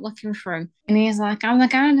he, go out looking for him. And he's like, I'm the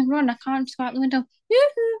guy on the run. I can't just go out the window.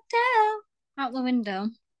 Yoo-hoo, Del! Out the window.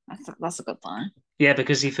 That's a good line. Yeah,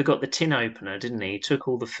 because he forgot the tin opener, didn't he? He took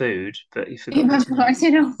all the food, but he forgot He the forgot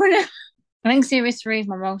tin opener. tin opener. I think Series 3 is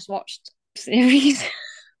my most watched series.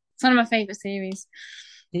 It's one of my favourite series.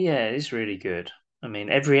 Yeah, it's really good. I mean,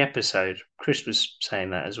 every episode, Chris was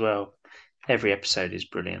saying that as well. Every episode is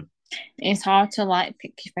brilliant. It's hard to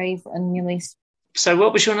pick your favourite and your least. So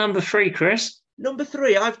what was your number 3, Chris? Number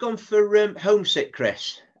 3, I've gone for Homesick,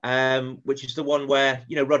 Chris, which is the one where,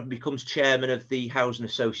 Rodney becomes chairman of the Housing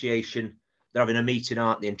Association. They're having a meeting,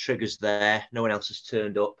 aren't they? And Trigger's there. No one else has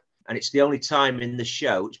turned up. And it's the only time in the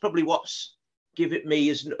show. It's probably what's give it me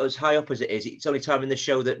as high up as it is. It's the only time in the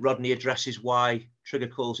show that Rodney addresses why Trigger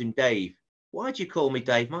calls him Dave. Why do you call me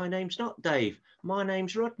Dave? My name's not Dave. My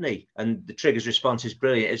name's Rodney. And the Trigger's response is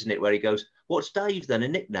brilliant, isn't it? Where he goes, what's Dave then? A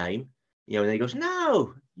nickname? And then he goes,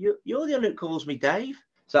 no, you're the one who calls me Dave.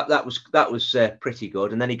 So that was pretty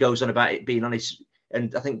good. And then he goes on about it being on his,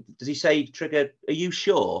 and I think, does he say, Trigger, are you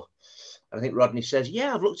sure? And I think Rodney says,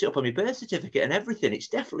 yeah, I've looked it up on my birth certificate and everything. It's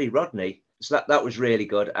definitely Rodney. So that was really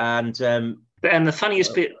good. And the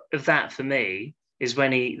funniest bit of that for me is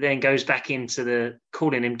when he then goes back into the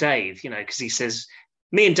calling him Dave, because he says,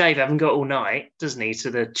 me and Dave haven't got all night, doesn't he,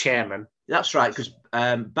 to the chairman? That's right, because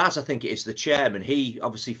Baz, I think it is the chairman. He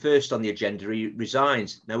obviously first on the agenda, he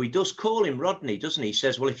resigns. Now, he does call him Rodney, doesn't he? He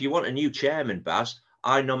says, well, if you want a new chairman, Baz,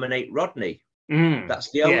 I nominate Rodney.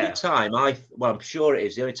 That's the only time I'm sure it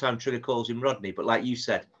is the only time Trigger calls him Rodney. But like you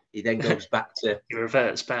said, he then goes back to... He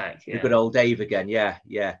reverts back, the good old Dave again, yeah.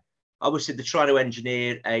 Obviously, they're trying to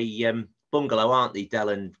engineer a bungalow, aren't they, Del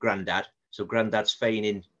and Grandad? So Grandad's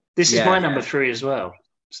feigning... This is my number 3 as well.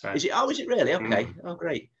 So. Is it? Oh, is it really? Okay. Oh,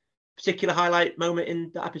 great. Particular highlight moment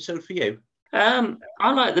in that episode for you? I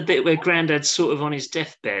like the bit where Grandad's sort of on his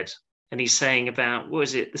deathbed and he's saying about, what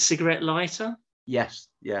is it, the cigarette lighter? Yes,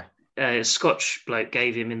 yeah. A Scotch bloke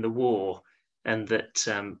gave him in the war, and that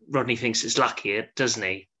Rodney thinks it's lucky, doesn't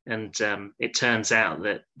he? And it turns out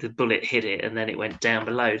that the bullet hit it and then it went down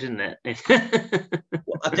below, didn't it?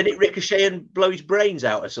 Did it ricochet and blow his brains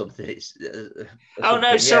out or something?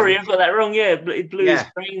 Sorry, I've got that wrong. Yeah, it blew his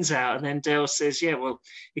brains out, and then Del says, yeah, well,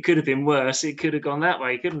 it could have been worse. It could have gone that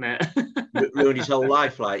way, couldn't it? Ruined his whole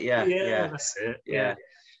life, Yeah, that's it. Yeah.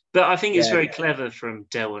 But I think it's very clever from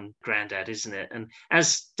Del and Grandad, isn't it? And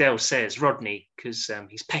as Del says, Rodney, because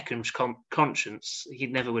he's Peckham's conscience, he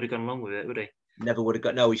never would have gone along with it, would he? Never would have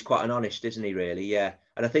got. No, he's quite an honest, isn't he, really? Yeah.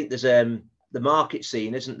 And I think there's the market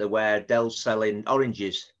scene, isn't there, where Del's selling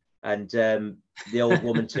oranges and the old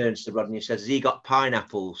woman turns to Rodney and says, has he got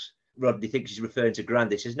pineapples? Rodney thinks he's referring to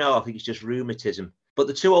Grandad. He says, no, I think it's just rheumatism. But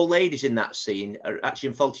the two old ladies in that scene are actually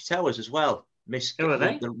in Fawlty Towers as well. Are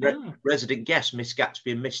they? Resident guest, Miss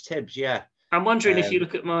Gatsby and Miss Tibbs, yeah. I'm wondering if you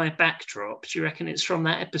look at my backdrop, do you reckon it's from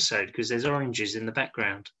that episode? Because there's oranges in the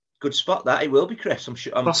background. Good spot that. It will be, Chris. I'm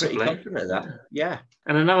sure. I'm Possibly. Pretty confident of that. Yeah.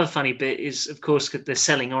 And another funny bit is, of course, they're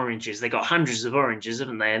selling oranges. They got hundreds of oranges,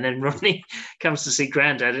 haven't they? And then Rodney comes to see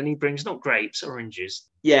Grandad, and he brings not grapes, oranges.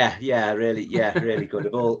 Yeah, really good.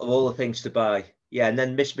 Of all the things to buy. Yeah, and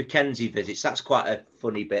then Miss Mackenzie visits. That's quite a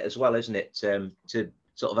funny bit as well, isn't it? To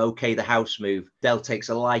sort of okay the house move. Del takes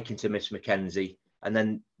a liking to Miss Mackenzie, and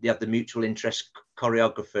then they have the mutual interest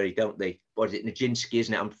choreography, don't they? What is it, Nijinsky,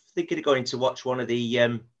 isn't it? I'm thinking of going to watch one of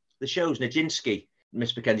the shows, Nijinsky.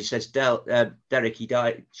 Miss Mackenzie says, Derek, he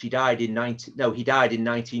died in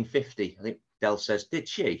 1950. I think Del says, did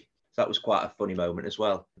she? So that was quite a funny moment as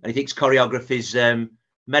well. And he thinks choreography is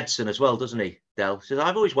medicine as well, doesn't he? Del says,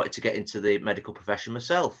 I've always wanted to get into the medical profession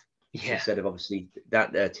myself. Yeah. Instead of obviously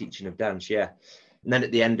that teaching of dance, yeah. And then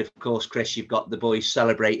at the end, of course, Chris, you've got the boys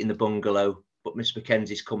celebrating the bungalow, but Miss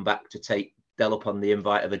Mackenzie's come back to take Del up on the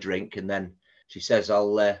invite of a drink, and then she says,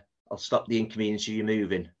 I'll stop the inconvenience of you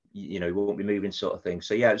moving. You won't be moving, sort of thing.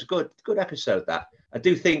 So yeah, it was a good episode. That I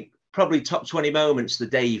do think probably top 20 moments, the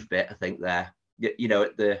Dave bit. I think there,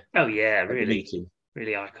 at the really meeting,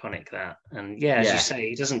 really iconic that. And as you say,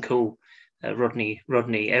 he doesn't call Rodney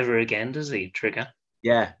ever again, does he? Trigger.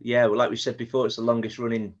 Yeah. Well, like we said before, it's the longest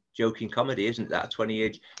running joking comedy, isn't it? That a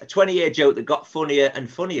 20-year joke that got funnier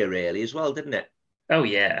and funnier, really, as well, didn't it? Oh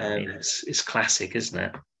yeah, I mean, it's classic, isn't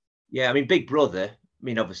it? Yeah, I mean, Big Brother. I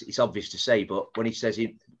mean, obviously, it's obvious to say, but when he says,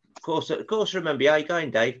 of course, remember, how you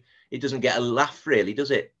going, Dave? it doesn't get a laugh, really,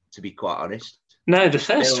 does it? To be quite honest. No, the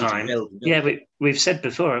first Build, time. build. Yeah, we've said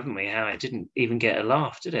before, haven't we, how it didn't even get a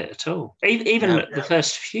laugh, did it, at all? Even the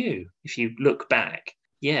first few, if you look back,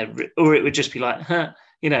 or it would just be like, huh,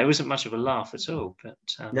 it wasn't much of a laugh at all. But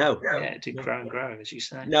it did grow and grow, as you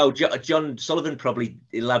say. No, John Sullivan probably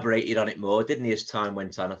elaborated on it more, didn't he, as time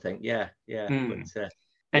went on, I think. Yeah. But,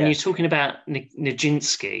 and you're talking about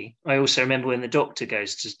Nijinsky. I also remember when the doctor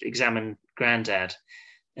goes to examine Grandad,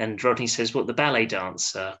 and Rodney says, "What, the ballet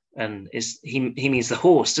dancer?" And he means the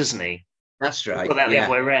horse, doesn't he? That's right. Got that the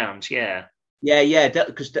other way around, yeah. Yeah,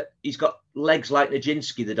 because he's got legs like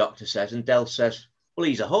Nijinsky, the doctor says, and Del says, "Well,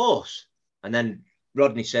 he's a horse." And then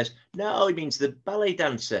Rodney says, "No, he means the ballet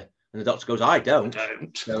dancer." And the doctor goes, "I don't."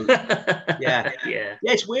 So, yeah.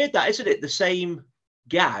 It's weird, that, isn't it? The same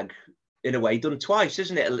gag, in a way, done twice,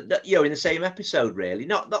 isn't it? In the same episode, really.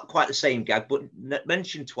 Not quite the same gag, but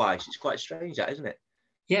mentioned twice. It's quite strange, that, isn't it?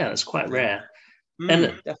 Yeah, that's quite rare. And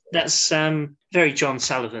definitely. That's very John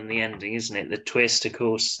Sullivan, the ending, isn't it? The twist, of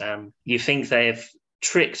course. You think they have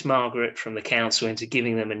tricked Margaret from the council into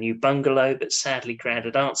giving them a new bungalow, but sadly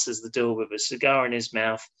Grandad answers the door with a cigar in his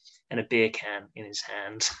mouth and a beer can in his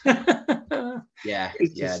hand. Yeah.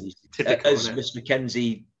 Typical, as Miss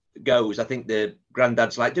Mackenzie goes, I think the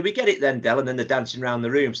Grandad's like, "Did we get it then, Del?" And then they're dancing around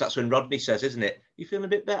the room. So that's when Rodney says, isn't it, "You feeling a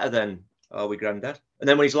bit better then, are we, Grandad?" And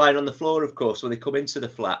then when he's lying on the floor, of course, when they come into the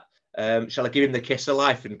flat, shall I give him the kiss of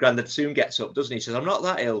life? And Grandad soon gets up, doesn't he? He says, "I'm not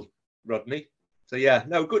that ill, Rodney." So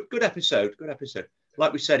good episode.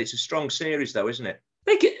 Like we said, it's a strong series, though, isn't it?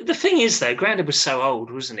 The thing is, though, Grandad was so old,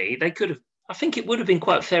 wasn't he? They could have. I think it would have been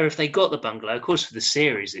quite fair if they got the bungalow. Of course, for the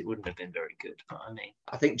series, it wouldn't have been very good. But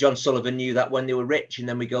I think John Sullivan knew that when they were rich, and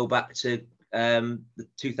then we go back to the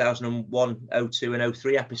 2001, 02, and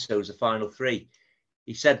 03 episodes, the final three.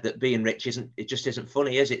 He said that being rich just isn't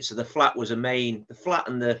funny, is it? So the flat was the flat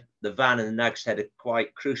and the van and the Nag's Head are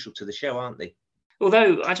quite crucial to the show, aren't they?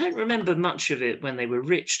 Although I don't remember much of it when they were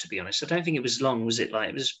rich, to be honest. I don't think it was long, was it? Like,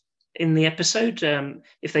 it was in the episode,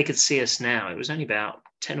 If They Could See Us Now, it was only about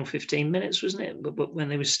 10 or 15 minutes, wasn't it? But when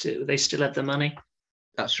they still had the money.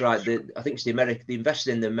 That's right. I think it's they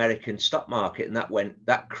invested in the American stock market, and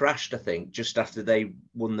that crashed, I think, just after they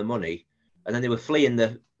won the money. And then they were fleeing I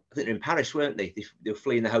think they're in Paris, weren't they? They were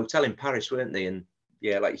fleeing the hotel in Paris, weren't they? And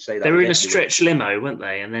yeah, like you say, they were in a stretch limo, weren't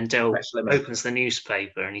they? And then Del opens the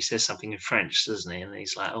newspaper and he says something in French, doesn't he? And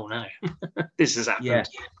he's like, "Oh no, this has happened." Yeah,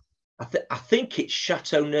 I think it's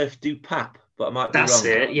Chateau Neuf du Pape, but I might be wrong. That's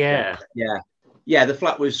it. Yeah. Yeah, the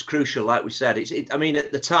flat was crucial, like we said. I mean,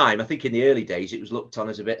 at the time, I think in the early days, it was looked on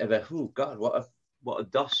as a bit of a, oh God, what a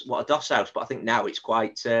DOS house. But I think now it's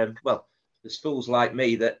quite there's fools like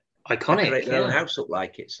me that iconic, decorate their own house up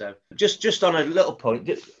like it. So just on a little point,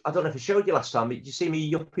 I don't know if I showed you last time, but did you see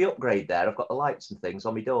me yuppie upgrade there? I've got the lights and things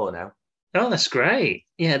on my door now. Oh, that's great.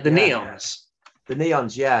 Yeah, the neons. The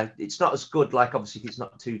neons, yeah. It's not as good, like obviously it's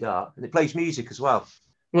not too dark, and it plays music as well.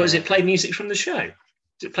 Well, does it play music from the show?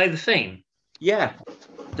 Does it play the theme? Yeah.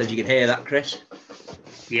 Don't you can hear that, Chris?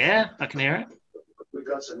 Yeah, I can hear it. We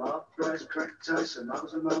got some half-price cracked ice and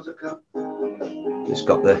miles of cup. It's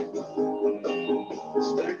got the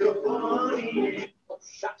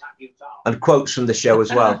and quotes from the show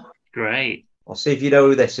as well. Great. I'll see if you know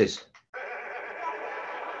who this is.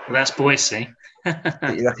 Well, that's Boise.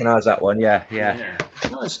 You recognise that one? Yeah.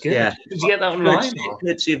 Oh, that's good. Yeah. Did you get that online?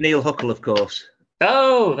 Courtesy of Neil Huckle, of course.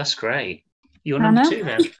 Oh, that's great. You're number 2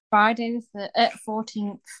 then. Friday the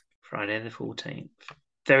 14th. Friday the 14th.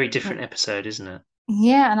 Very different episode, isn't it?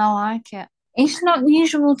 Yeah, and I like it. It's not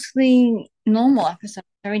usual to the normal episode.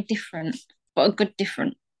 Very different, but a good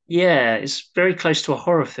different. Yeah, it's very close to a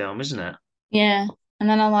horror film, isn't it? Yeah, and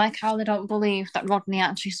then I like how they don't believe that Rodney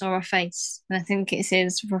actually saw a face, and I think it's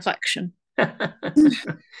his reflection.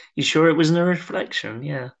 You sure it wasn't a reflection?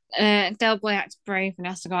 Yeah. Del Boy acts brave and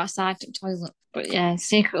has to go outside to the toilet, but yeah,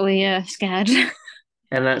 secretly scared.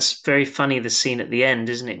 And that's very funny, the scene at the end,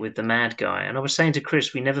 isn't it, with the mad guy? And I was saying to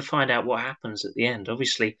Chris, we never find out what happens at the end.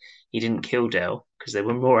 Obviously, he didn't kill Del because there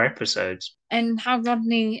were more episodes. And how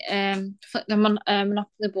Rodney flipped the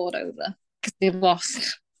Monopoly board over because they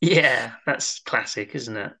lost. Yeah, that's classic,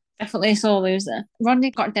 isn't it? Definitely a sore loser.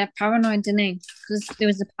 Rodney got dead paranoid, didn't he? Because there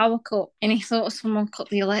was a power cut and he thought someone cut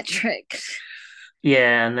the electric.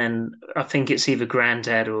 Yeah, and then I think it's either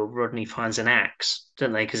Grandad or Rodney finds an axe,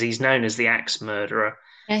 don't they? Because he's known as the axe murderer.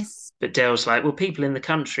 Yes. But Del's like, well, people in the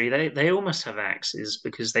country, they all must have axes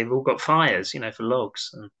because they've all got fires, for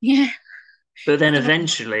logs. Yeah. But then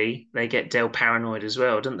eventually they get Del paranoid as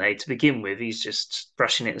well, don't they? To begin with, he's just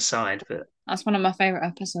brushing it aside. But that's one of my favourite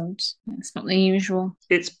episodes. It's not the usual.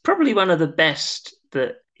 It's probably one of the best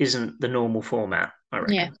that isn't the normal format. I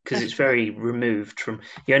reckon, because it's very removed from.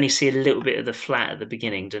 You only see a little bit of the flat at the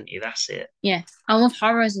beginning, don't you? That's it. Yeah, I love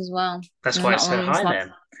horrors as well. That's why it's so high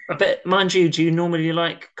then. I bet, mind you, do you normally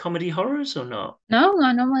like comedy horrors or not? No,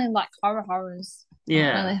 I normally like horrors.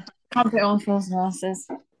 Yeah. Really. Can't put all four horses.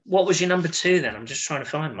 What was your number 2 then? I'm just trying to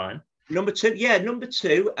find mine. Number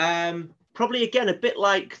 2, probably again a bit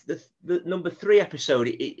like the number 3 episode.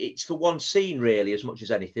 It's for one scene really, as much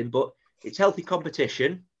as anything, but it's Healthy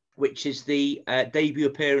Competition, which is the debut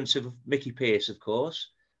appearance of Mickey Pearce, of course.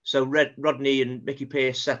 So Rodney and Mickey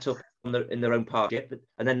Pearce set up in their own partnership.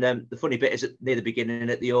 And then the funny bit is that near the beginning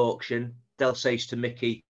at the auction, Del says to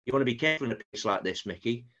Mickey, "You want to be careful in a place like this,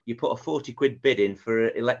 Mickey. You put a 40 quid bid in for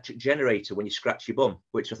an electric generator when you scratch your bum,"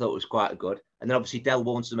 which I thought was quite good. And then obviously Del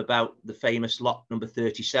warns them about the famous lot number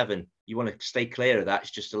 37. You want to stay clear of that. It's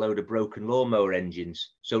just a load of broken lawnmower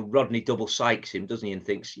engines. So Rodney double psychs him, doesn't he? And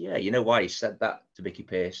thinks, yeah, you know why he said that to Mickey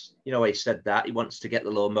Pearce? You know why he said that? He wants to get the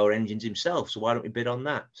lawnmower engines himself. So why don't we bid on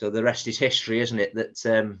that? So the rest is history, isn't it? That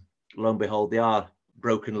lo and behold, they are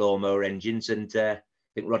broken lawnmower engines. And I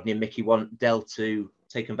think Rodney and Mickey want Del to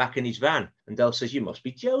take him back in his van. And Del says, "You must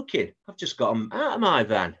be joking. I've just got him out of my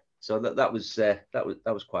van." So that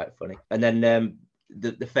was quite funny. And then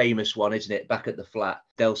the famous one, isn't it? Back at the flat,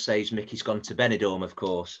 Del says Mickey's gone to Benidorm, of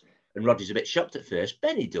course. And Rodney's a bit shocked at first.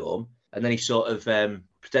 Benidorm? And then he sort of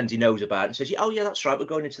pretends he knows about it and says, "Oh, yeah, that's right. We're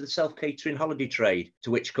going into the self-catering holiday trade."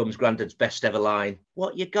 To which comes Grandad's best ever line,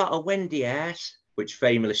 "What, you got a Wendy ass?" Which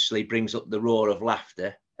famously brings up the roar of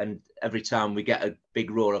laughter. And every time we get a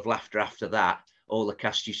big roar of laughter after that, all the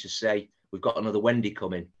cast used to say, "We've got another Wendy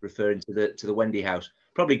coming," referring to the Wendy house.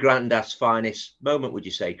 Probably Grandad's finest moment, would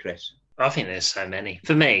you say, Chris? I think there's so many.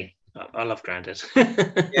 For me, I love Grandad.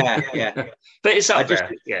 yeah. But it's up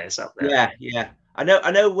there. Yeah, it's up there. Yeah. I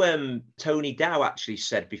know Tony Dow actually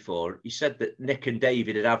said before, he said that Nick and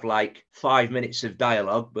David would have like 5 minutes of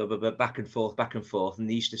dialogue, back and forth. And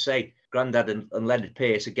they used to say, Grandad and Leonard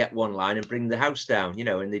Pearce would get one line and bring the house down,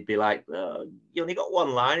 and they'd be like, "Oh, you only got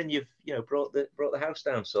one line and you've, brought the house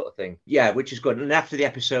down," sort of thing. Yeah, which is good. And after the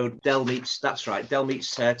episode, Del meets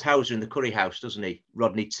Towser in the curry house, doesn't he?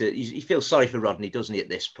 Rodney, he feels sorry for Rodney, doesn't he, at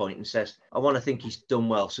this point, and says, "I want to think he's done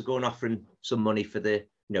well, so go and offer him some money for the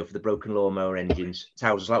broken lawnmower engines."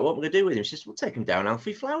 Towser's like, "What am I going to do with him?" He says, "We'll take him down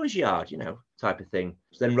Alfie Flowers' yard, type of thing."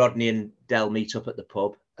 So then Rodney and Del meet up at the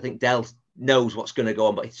pub. I think Del knows what's going to go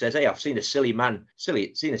on, but he says, "Hey, I've seen a silly man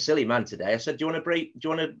today." I said, "Do you want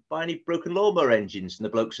to buy any broken lawnmower engines?" And the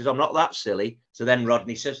bloke says, "I'm not that silly." So then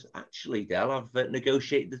Rodney says, "Actually, Del, I've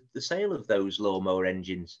negotiated the sale of those lawnmower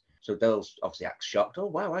engines." So Del's obviously acts shocked. "Oh,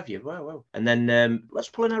 wow, have you? Wow. And then let's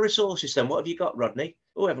pull in our resources then. What have you got, Rodney?"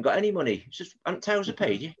 "Oh, I haven't got any money." It's just, "Aunt Towser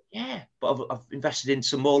paid you?" "Yeah, but I've invested in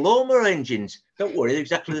some more lawnmower engines." "Don't worry, they're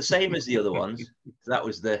exactly the same as the other ones." So that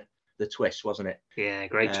was the twist, wasn't it? Yeah,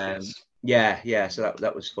 great twist. Yeah. So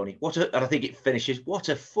that was funny. And I think it finishes, "What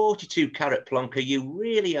a 42-carat plonker you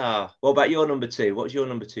really are." What about your number 2? What was your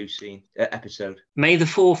number 2 scene episode? May the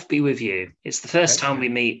 4th be with you. It's the first time we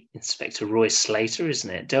meet Inspector Roy Slater, isn't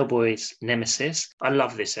it? Del Boy's nemesis. I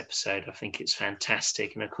love this episode. I think it's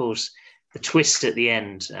fantastic. And of course, the twist at the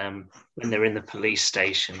end when they're in the police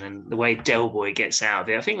station and the way Del Boy gets out of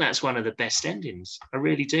it, I think that's one of the best endings. I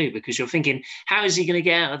really do, because you're thinking, how is he going to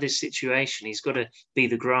get out of this situation? He's got to be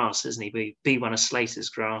the grass, isn't he? Be one of Slater's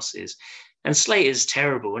grasses. And Slater's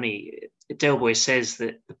terrible. And Del Boy says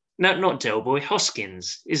that, no, not Del Boy,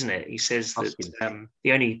 Hoskins, isn't it? He says Hoskins. That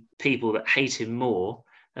the only people that hate him more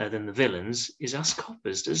than the villains is us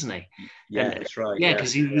coppers, doesn't he? Yeah, that's right. Yeah,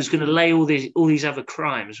 because he was going to lay all these other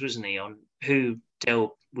crimes, wasn't he, on who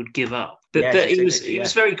Del would give up. But he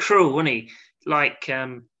was very cruel, wasn't he? Like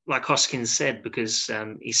Hoskins said, because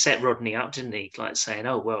he set Rodney up, didn't he? Like saying,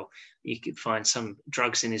 "Oh, well, you could find some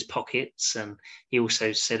drugs in his pockets." And he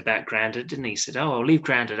also said about Grandad, didn't he? He said, "Oh, I'll leave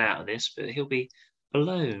Grandad out of this, but he'll be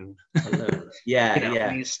alone." Yeah.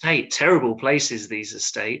 The estate, terrible places, these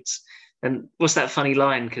estates. And what's that funny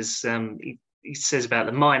line? Because he says about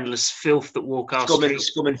the mindless filth that walk our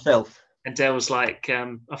streets. Scum and filth. And Del's like,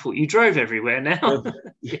 "I thought you drove everywhere now."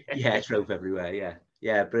 Yeah, drove everywhere,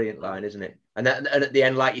 yeah. Brilliant line, isn't it? And at the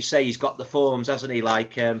end, like you say, he's got the forms, hasn't he?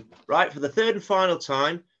 Like, right, for the third and final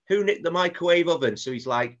time, who nicked the microwave oven? So he's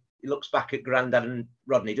like, he looks back at Grandad and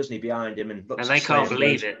Rodney, doesn't he, behind him? And they can't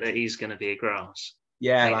believe it that he's going to be a grass.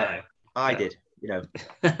 Yeah, I did,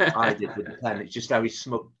 I did with the pen. It's just how he's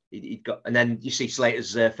smug. He'd got, and then you see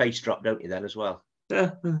Slater's face drop, don't you? Then as well.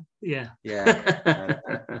 Yeah.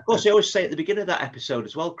 Of course, I always say at the beginning of that episode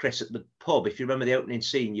as well, Chris, at the pub. If you remember the opening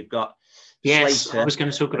scene, you've got Slater. I was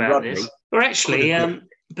going to talk about this. Or actually,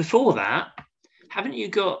 before that, haven't you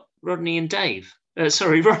got Rodney and Dave?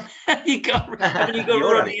 Sorry, Ron. Haven't you got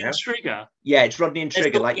You're Rodney right and Trigger? Yeah, it's Rodney and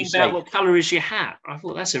Trigger, like you Talking about say. what colour is your hat? I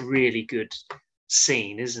thought that's a really good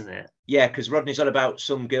scene, isn't it? Yeah, because Rodney's on about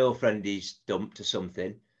some girlfriend he's dumped or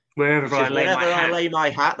something. Wherever He says, wherever I lay my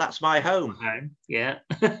hat, that's my home. Yeah.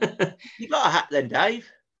 You got a hat then,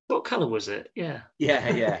 Dave? What colour was it? Yeah.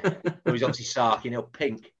 Yeah. Well, he's obviously sarking up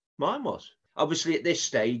pink. Mine was. Obviously, at this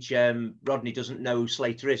stage, Rodney doesn't know who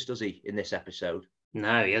Slater is, does he, in this episode?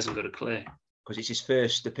 No, he hasn't got a clue. Because it's his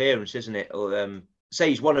first appearance, isn't it? Or say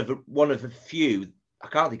he's one of a few. I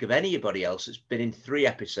can't think of anybody else that's been in 3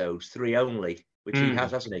 episodes, 3 only, which he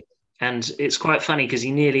has, hasn't he? And it's quite funny because he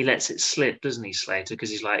nearly lets it slip, doesn't he, Slater? Because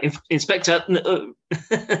he's like, Inspector, no.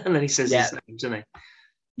 And then he says his name, doesn't he?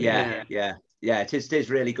 Yeah. It is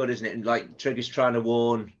really good, isn't it? And like Trigger's trying to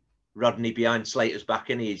warn Rodney behind Slater's back,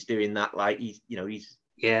 and he's doing that like he's.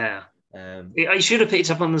 Yeah. He should have picked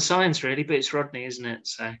up on the signs, really, but it's Rodney, isn't it?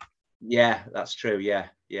 So. Yeah, that's true. Yeah.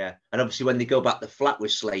 And obviously, when they go back to the flat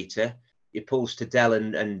with Slater, he pulls to Del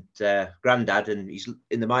and Grandad, and he's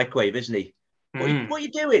in the microwave, isn't he? What are you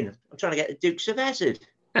doing? I'm trying to get the Dukes of Hazzard.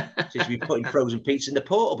 Says we're putting frozen pizza in the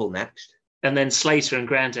portable next. And then Slater and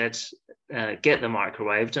Grandad get the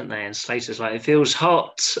microwave, don't they? And Slater's like, it feels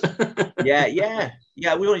hot. Yeah. We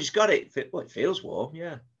only just got it. Well, it feels warm.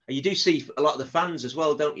 Yeah. And you do see a lot of the fans as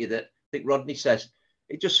well, don't you? That I think Rodney says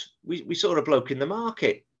we saw a bloke in the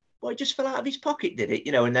market. Well, it just fell out of his pocket, did it?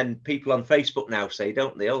 And then people on Facebook now say,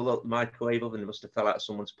 don't they? Oh, look, the microwave oven must have fell out of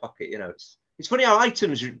someone's pocket. It's funny how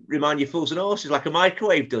items remind you of fools and horses, like a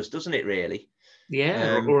microwave does, doesn't it? Really?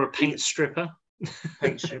 Yeah, or a paint stripper.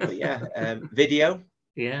 Paint stripper, yeah. Video.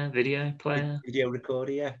 Yeah, video player. Video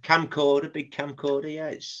recorder, yeah. Camcorder, big camcorder, yeah.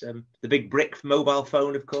 It's the big brick mobile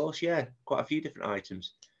phone, of course, yeah. Quite a few different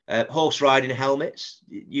items. Horse riding helmets,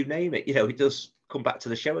 you name it. It does come back to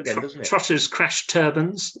the show again, doesn't it? Trotters crash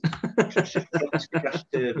turbans. Trotters crash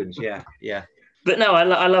turbans, yeah. But no,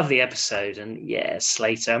 I love the episode, and yeah,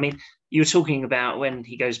 Slater. I mean, you were talking about when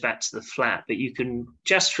he goes back to the flat, but you can,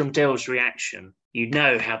 just from Del's reaction, you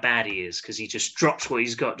know how bad he is, because he just drops what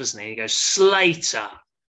he's got, doesn't he? He goes, Slater,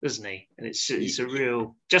 doesn't he? And it's a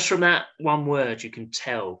real, just from that one word, you can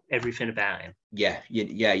tell everything about him. Yeah,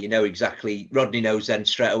 you know exactly. Rodney knows then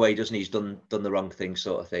straight away, doesn't he? He's done the wrong thing,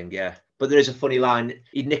 sort of thing, yeah. But there is a funny line.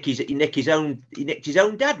 He nicked his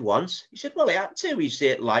own dad once. He said, well, he had to. His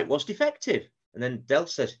light was defective. And then Del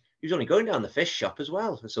says, he was only going down the fish shop as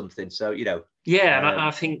well or something. So, Yeah, and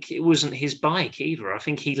I think it wasn't his bike either. I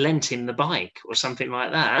think he lent him the bike or something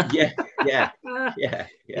like that. Yeah,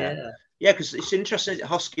 because it's interesting that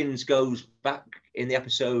Hoskins goes back in the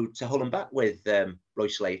episode to Hull and Back with Roy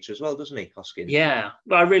Slater as well, doesn't he, Hoskins? Yeah,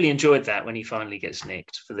 well, I really enjoyed that when he finally gets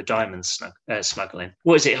nicked for the diamond smuggling.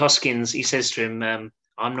 What is it, Hoskins? He says to him,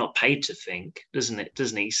 I'm not paid to think, doesn't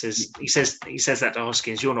he? He says that to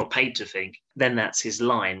Hoskins, you're not paid to think. Then that's his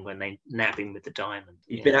line when they nab him with the diamond.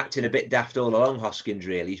 He's been acting a bit daft all along, Hoskins,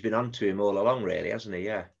 really. He's been onto him all along, really, hasn't he?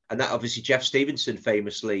 Yeah. And that obviously Jeff Stevenson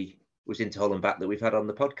famously was into Hull and Back that we've had on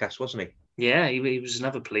the podcast, wasn't he? Yeah, he was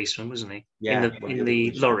another policeman, wasn't he? Yeah. In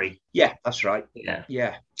the lorry. Yeah, that's right.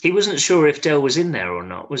 Yeah. He wasn't sure if Del was in there or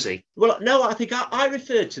not, was he? Well, no, I think I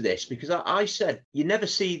referred to this because I said you never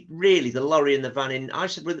see really the lorry and the van in. I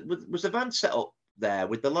said, was the van set up there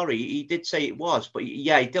with the lorry? He did say it was, but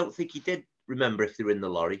yeah, I don't think he did remember if they were in the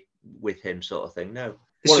lorry with him, sort of thing. No.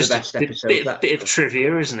 It's just a bit of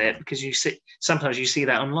trivia, isn't it? Because sometimes you see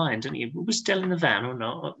that online, don't you? Was Del in the van or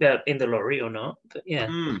not? In the lorry or not? But yeah.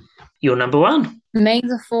 You're number 1. May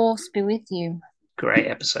the Force be with you. Great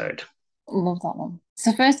episode. Love that one. It's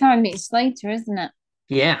the first time I meet Slater, isn't it?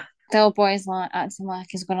 Yeah. Del Boy's acting like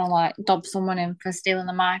he's gonna dob someone in for stealing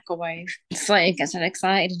the microwave. Slater gets really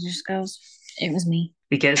excited and just goes, "It was me."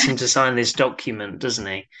 He gets him to sign this document, doesn't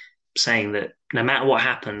he? Saying that no matter what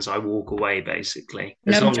happens, I walk away, basically.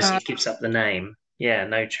 As long as he keeps up the name. Yeah,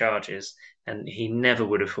 no charges. And he never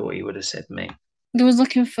would have thought he would have said me. He was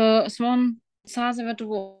looking for someone the size of a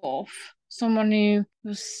dwarf. Someone who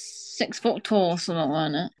was 6 foot tall, something,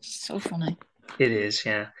 wasn't it? So funny. It is,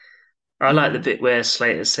 yeah. I like the bit where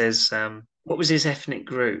Slater says, what was his ethnic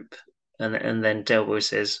group? And then Del Boy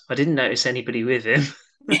says, I didn't notice anybody with him.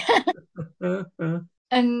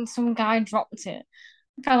 And some guy dropped it.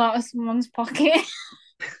 Fell out of someone's pocket.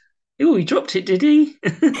 Oh, he dropped it, did he?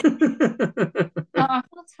 After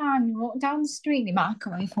the time you walk down the street, the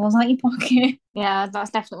microwave falls out your pocket. Yeah,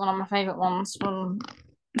 that's definitely one of my favourite ones from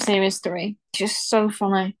Series 3. Just so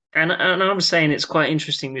funny. And I'm saying it's quite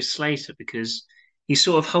interesting with Slater because he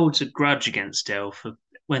sort of holds a grudge against Del for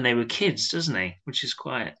when they were kids, doesn't he? Which is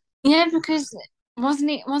quite... Yeah, because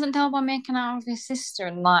wasn't Del Boy making out with his sister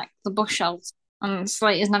in the bush shelter? And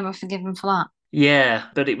Slater's never forgiven for that. Yeah,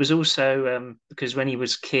 but it was also because when he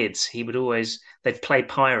was kids, they'd play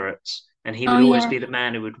pirates, and he Oh, would always yeah. be the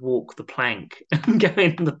man who would walk the plank and go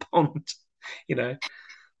in the pond. You know,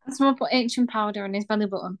 Someone put ancient powder in his belly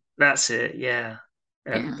button. that's it. Yeah,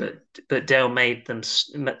 Yeah. but Dale made them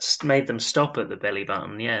stop at the belly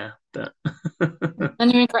button. Yeah, but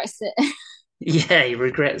And he regrets it. yeah, he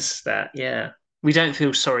regrets that. Yeah, we don't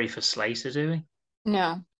feel sorry for Slater, do we?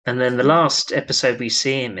 No. And then the last episode we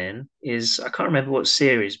see him in is, I can't remember what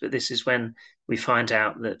series, but this is when we find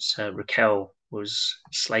out that Raquel was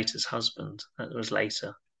Slater's husband. That was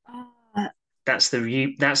later. That's the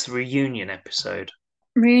reunion episode.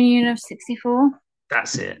 Reunion of 64.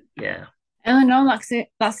 That's it. Yeah. Oh no, that's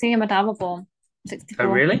the year my dad was born. 64. Oh,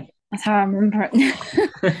 really? That's how I remember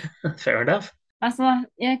it. Fair enough.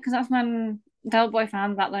 Because that's when Del Boy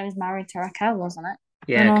found out that he was married to Raquel, wasn't it?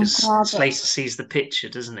 Yeah, because Slater sees the picture,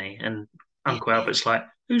 doesn't he? And Uncle Albert's like,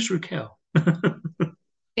 "Who's Raquel?"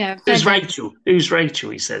 Yeah. Who's Rachel? Who's Rachel?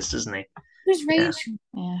 He says, doesn't he? Who's Rachel?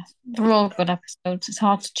 Yeah. They're all good episodes. It's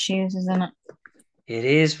hard to choose, isn't it? It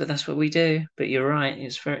is, but that's what we do. But you're right.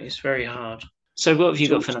 It's very hard. So what have you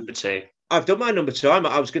got for number 2? I've done my number 2.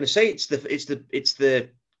 I was going to say it's the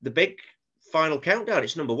big final countdown.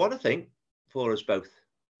 It's number 1, I think, for us both.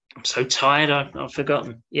 I'm so tired. I've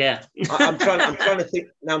forgotten. Yeah. I'm trying to think.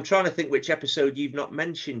 Now I'm trying to think which episode you've not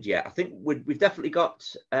mentioned yet. I think we've definitely got.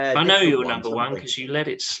 I know you're number 1 because you let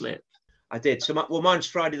it slip. I did. So mine's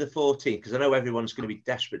Friday the 14th because I know everyone's going to be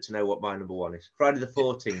desperate to know what my number 1 is. Friday the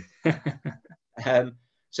 14th.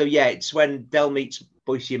 So yeah, it's when Del meets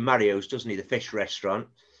Boycie and Mario's, doesn't he? The fish restaurant,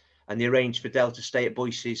 and they arrange for Del to stay at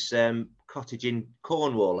Boycie's cottage in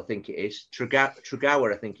Cornwall, I think it is.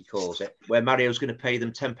 Tregower, I think he calls it, where Mario's going to pay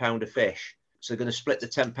them £10 a fish. So they're going to split the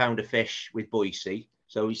 £10 a fish with Boycie.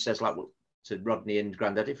 So he says, to Rodney and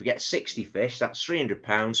Grandad, if we get 60 fish, that's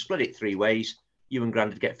 £300. Split it 3 ways. You and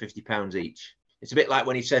Grandad get £50 each. It's a bit like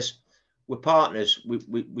when he says, we're partners,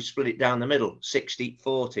 we split it down the middle,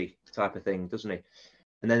 60-40 type of thing, doesn't he?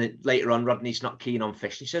 And then later on, Rodney's not keen on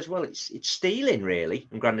fish. He says, well, it's stealing, really.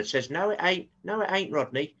 And Grandad says, no, it ain't,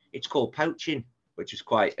 Rodney. It's called poaching, which is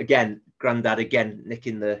quite, again, Grandad,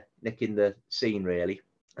 nicking the scene, really.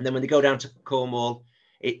 And then when they go down to Cornwall,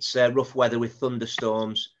 it's rough weather with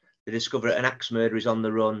thunderstorms. They discover an axe murderer is on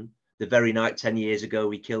the run. The very night 10 years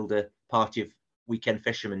ago, he killed a party of weekend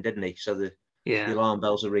fishermen, didn't he? So the alarm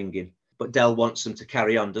bells are ringing. But Del wants them to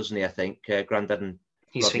carry on, doesn't he, I think? Grandad and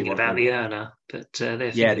He's Rodney thinking about the earner, but they're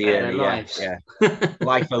thinking the about earner, their lives. Yeah.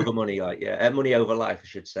 Life over money, money over life, I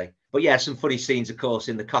should say. But yeah, some funny scenes, of course,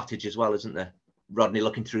 in the cottage as well, isn't there? Rodney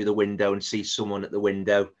looking through the window and sees someone at the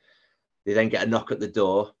window. They then get a knock at the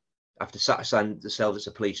door. After satisfying themselves as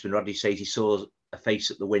a policeman, Rodney says he saw a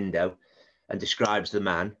face at the window and describes the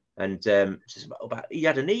man. And says about he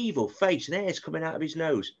had an evil face and hair's coming out of his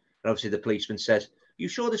nose. And obviously the policeman says, "You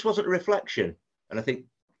sure this wasn't a reflection?" And I think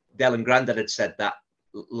Del and Grandad had said that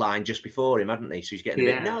line just before him, hadn't they? So he's getting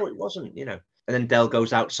a bit, no, it wasn't, And then Del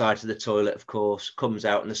goes outside to the toilet, of course, comes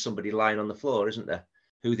out, and there's somebody lying on the floor, isn't there?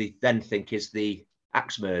 Who they then think is the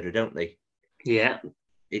axe murderer, don't they? Yeah.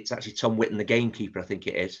 It's actually Tom Whitten, the gamekeeper, I think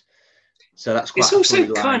it is. So that's quite. It's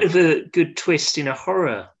also kind of a good twist in a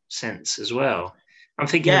horror sense as well. I'm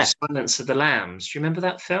thinking of Silence of the Lambs. Do you remember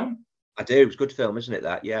that film? I do. It was a good film, isn't it?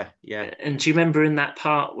 That, yeah. And do you remember in that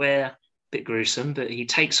part where, bit gruesome, but he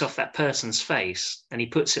takes off that person's face and he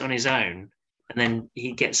puts it on his own, and then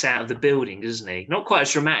he gets out of the building, doesn't he? Not quite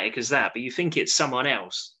as dramatic as that, but you think it's someone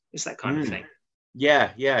else. It's that kind of thing.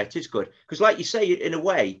 Yeah, it is good. Because like you say, in a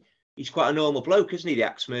way, he's quite a normal bloke, isn't he, the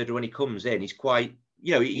axe murderer, when he comes in? He's quite,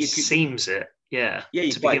 he seems it, yeah. Yeah,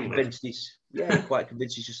 he's quite convinced he's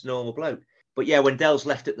just a normal bloke. But yeah, when Del's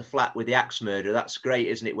left at the flat with the axe murderer, that's great,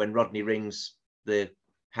 isn't it? When Rodney rings the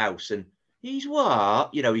house and he's what?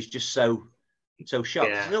 He's just so shocked.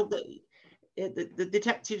 Yeah. The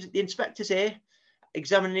detectives, the inspector's here,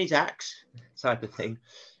 examining his axe, type of thing,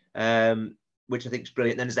 which I think is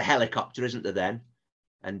brilliant. Then there's the helicopter, isn't there then?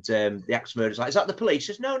 And the axe murderer's like, is that the police?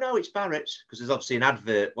 He says, no, it's Barrett's. Because there's obviously an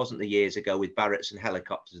advert, wasn't there, years ago with Barrett's and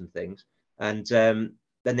helicopters and things. And then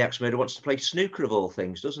the axe murderer wants to play snooker, of all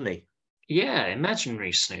things, doesn't he? Yeah,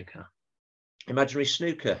 imaginary snooker. Imaginary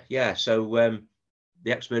snooker, yeah. So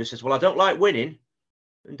the axe murderer says, well, I don't like winning.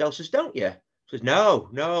 And Del says, don't you? He says,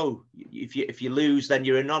 no. If you lose, then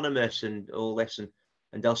you're anonymous and all this.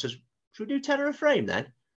 And Del says, should we do tenner a frame then?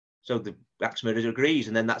 So the axe murderer agrees,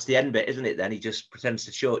 and then that's the end bit, isn't it? Then he just pretends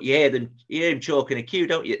to chalk. You hear him chalking a cue,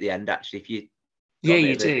 don't you, at the end, actually? If you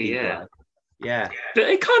you do, yeah. Yeah. But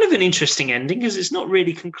it's kind of an interesting ending because it's not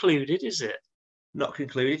really concluded, is it? Not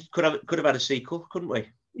concluded. Could have had a sequel, couldn't we?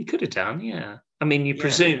 He could have done, yeah. I mean, you Yeah.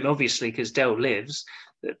 presume, obviously, because Dell lives,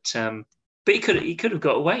 that. But he could have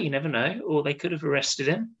got away. You never know, or they could have arrested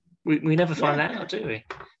him. We never find that out, do we?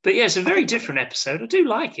 But yeah, it's a very different episode. I do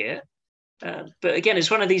like it, but again,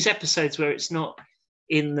 it's one of these episodes where it's not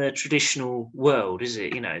in the traditional world, is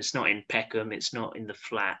it? You know, it's not in Peckham, it's not in the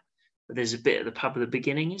flat. But there's a bit at the pub at the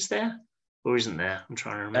beginning, is there, or isn't there? I'm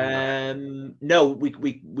trying to remember. No,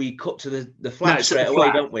 we cut to the flat it's straight the away,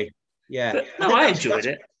 flat. don't we? Yeah. But, think I that's- enjoyed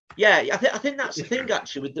it. Yeah, I think that's the thing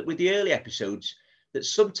actually with the early episodes, that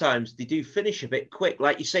sometimes they do finish a bit quick.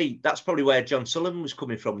 Like you say, that's probably where John Sullivan was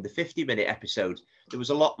coming from. The 50-minute episodes, there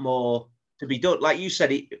was a lot more to be done. Like you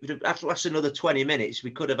said, if it had lasted another 20 minutes,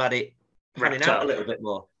 we could have had it running Wrapped out up. a little bit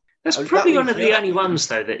more. That's And probably that one was- of the only ones,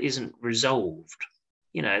 though, that isn't resolved.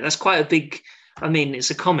 You know, that's quite a big. I mean,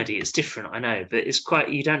 it's a comedy. It's different, I know, but it's quite.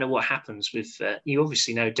 You don't know what happens with. You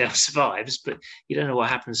obviously know Dell survives, but you don't know what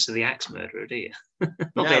happens to the axe murderer, do you? Not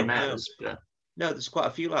No, that it no. matters, but No, there's quite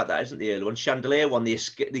a few like that, isn't the early one? Chandelier one, they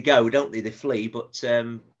go, don't they? They flee, but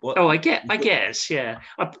what? I guess, yeah.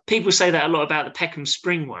 People say that a lot about the Peckham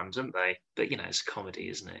Spring ones, don't they? But you know, it's a comedy,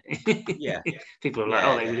 isn't it? Yeah. People are like,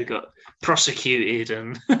 Yeah, they would have got prosecuted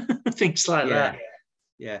and things like that.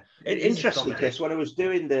 Yeah. It is a Interesting, comedy. Chris, when I was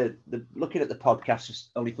doing the looking at the podcast of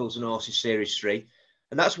Only Fools and Horses Series 3,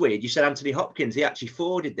 and that's weird. You said Anthony Hopkins, he actually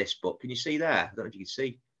forwarded this book. Can you see there? I don't know if you can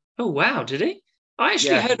see. Oh wow, did he? I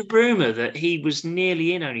actually Yeah. heard a rumor that he was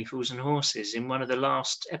nearly in Only Fools and Horses in one of the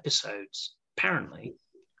last episodes. Apparently,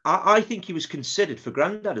 I think he was considered for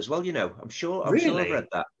Grandad as well, you know. I'm sure I've Really? read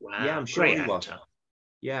that. wow, Yeah, I'm sure great he was. actor.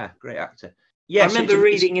 Yeah, great actor. Yeah, I so remember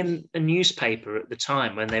it's- reading in a newspaper at the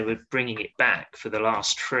time when they were bringing it back for the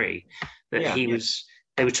last 3 that Yeah, yeah.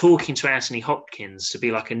 they were talking to Anthony Hopkins to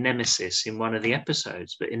be like a nemesis in one of the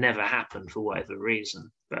episodes, but it never happened for whatever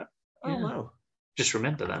reason. But Oh, yeah, wow. just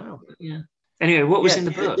remember that. Wow. But, yeah. Anyway, what was Yeah, in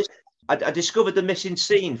the book? I discovered the missing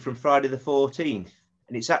scene from Friday the 14th,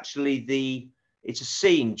 and it's actually it's a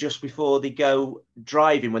scene just before they go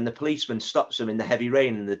driving when the policeman stops them in the heavy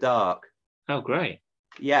rain in the dark. Oh, great.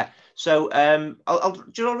 Yeah. So do you want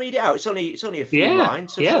to read it out? It's only a few Yeah,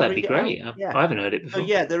 lines. So yeah, shall I that'd be read it out? great. Yeah. I haven't heard it So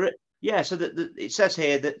before. So it says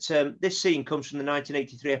here that this scene comes from the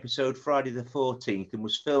 1983 episode Friday the 14th and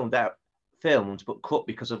was filmed but cut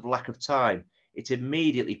because of lack of time. It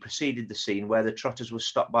immediately preceded the scene where the Trotters were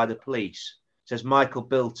stopped by the police. It says Michael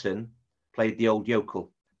Bilton played the old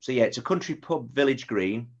yokel. So yeah, it's a country pub, Village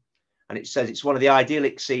Green, and it says it's one of the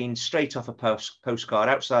idyllic scenes straight off a postcard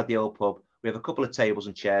outside the old pub. We have a couple of tables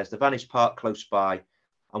and chairs. The van is parked close by.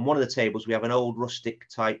 On one of the tables, we have an old rustic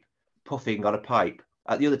type puffing on a pipe.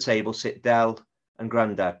 At the other table sit Dell and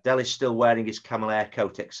Grandad. Dell is still wearing his camel hair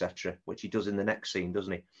coat, etc., which he does in the next scene,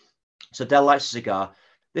 doesn't he? So Dell lights a cigar.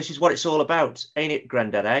 This is what it's all about, ain't it,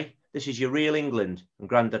 Grandad, eh? This is your real England. And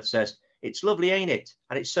Grandad says, it's lovely, ain't it?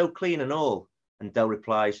 And it's so clean and all. And Dell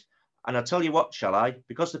replies, and I'll tell you what, shall I?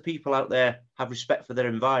 Because the people out there have respect for their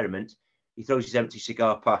environment. He throws his empty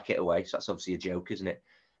cigar packet away. So that's obviously a joke, isn't it?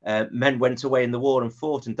 Men went away in the war and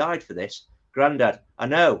fought and died for this. Grandad, I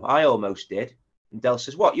know, I almost did. And Dell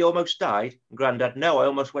says, what, you almost died? And Grandad, no, I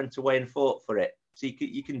almost went away and fought for it. So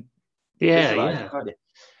you can visualize it, can't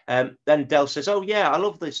you? Then Dell says, oh, yeah, I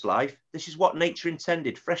love this life. This is what nature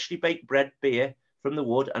intended. Freshly baked bread, beer from the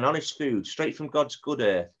wood and honest food straight from God's good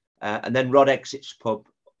earth. And then Rod exits pub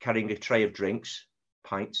carrying a tray of drinks,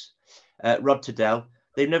 pints. Rod to Dell,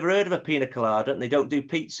 they've never heard of a pina colada and they don't do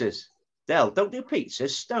pizzas. Dell, don't do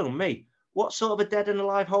pizzas? Stone me. What sort of a dead and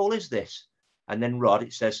alive hole is this? And then Rod,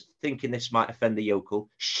 it says, thinking this might offend the yokel,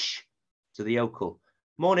 shh, to the yokel.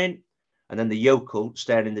 Morning. And then the yokel,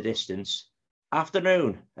 staring in the distance,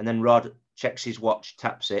 afternoon. And then Rod checks his watch,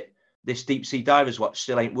 taps it. This deep sea diver's watch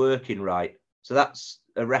still ain't working right. So that's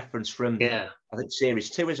a reference from, I think, series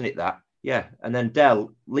 2, isn't it, that? Yeah. And then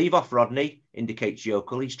Dell, leave off, Rodney, indicates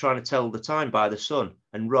yokel. He's trying to tell the time by the sun.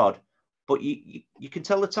 And Rod, but you can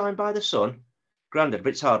tell the time by the sun? Grandad, but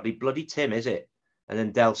it's hardly bloody Tim, is it? And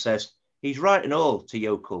then Dell says, he's right and all, to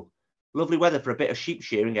yokel. Lovely weather for a bit of sheep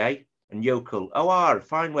shearing, eh? And yokel, oh,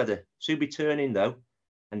 fine weather. Soon be turning, though.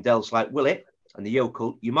 And Dell's like, will it? And the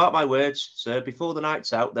yokel, you mark my words, sir, before the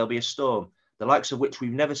night's out, there'll be a storm, the likes of which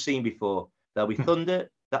we've never seen before. There'll be thunder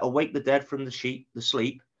that'll wake the dead from the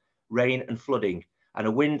sleep, rain and flooding, and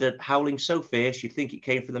a wind howling so fierce you'd think it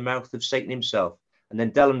came from the mouth of Satan himself. And then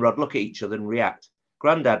Dell and Rod look at each other and react.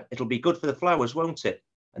 Grandad, it'll be good for the flowers, won't it?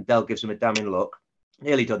 And Dell gives him a damning look.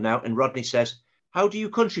 Nearly done now. And Rodney says, how do you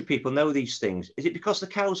country people know these things? Is it because the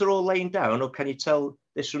cows are all laying down, or can you tell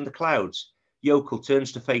this from the clouds? Yokel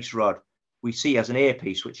turns to face Rod. We see as an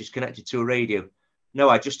earpiece, which is connected to a radio. No,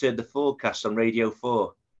 I just heard the forecast on Radio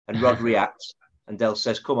 4. And Rod reacts. and Del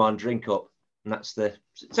says, "Come on, drink up." And that's it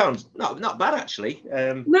sounds not bad, actually.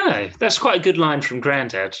 No, that's quite a good line from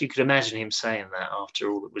Grandad. You could imagine him saying that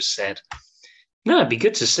after all that was said. No, it'd be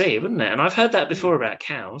good to see, wouldn't it? And I've heard that before about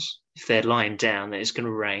cows. If they're lying down, that it's going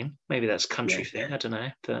to rain. Maybe that's a country thing. I don't know.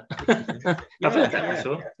 But I've heard that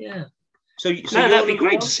before. Yeah. So that'd be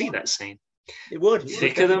great to see that scene. It would.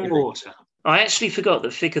 Thicker Than Water. I actually forgot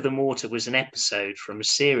that Thicker Than Water was an episode from a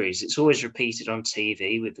series. It's always repeated on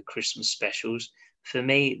TV with the Christmas specials. For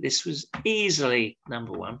me, this was easily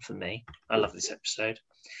number one for me. I love this episode.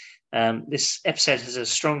 This episode has a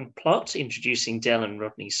strong plot introducing Del and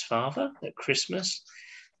Rodney's father at Christmas.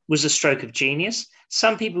 Was a stroke of genius.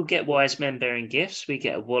 Some people get wise men bearing gifts. We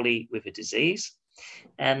get a Wally with a disease.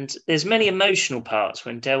 And there's many emotional parts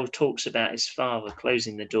when Del talks about his father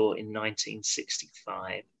closing the door in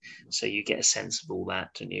 1965. So you get a sense of all that,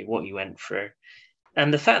 don't you, what you went through.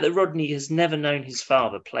 And the fact that Rodney has never known his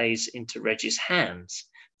father plays into Reg's hands.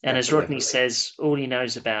 And as Rodney says, all he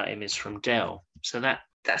knows about him is from Del. So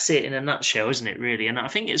that's it in a nutshell, isn't it, really? And I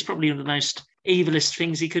think it's probably one of the most evilest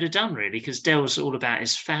things he could have done, really, because Del's all about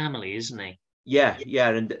his family, isn't he? Yeah.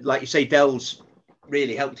 And like you say, Del's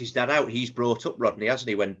really helped his dad out. He's brought up Rodney, hasn't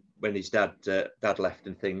he, when his dad left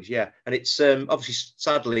and things, yeah. And it's obviously,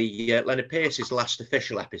 sadly, Leonard Pierce's last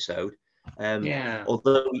official episode.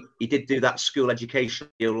 Although he did do that school education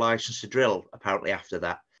license to drill apparently after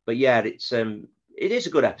that. But yeah, it is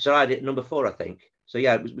a good episode. I had it at number 4, I think. So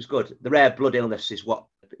yeah, it was good. The rare blood illness is what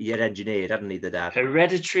he had engineered, hadn't he, the dad?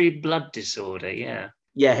 Hereditary blood disorder, yeah.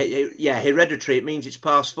 Yeah, hereditary. It means it's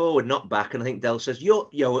passed forward, not back. And I think Del says, you're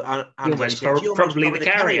probably the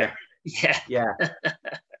carrier. Yeah.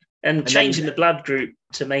 And changing the blood group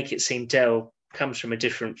to make it seem Del comes from a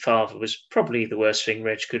different father was probably the worst thing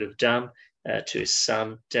Reg could have done to his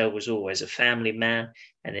son. Del was always a family man,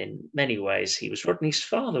 and in many ways he was Rodney's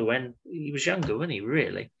father when he was younger, wasn't he,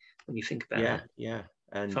 really, when you think about it? Yeah.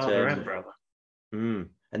 And father and brother.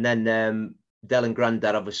 And then Del and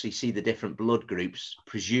Grandad obviously see the different blood groups,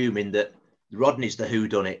 presuming that Rodney's the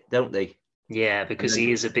whodunit, don't they? Yeah, because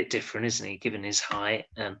he is a bit different, isn't he, given his height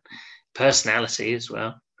and personality as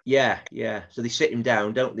well. Yeah. So they sit him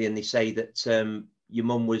down, don't they? And they say that your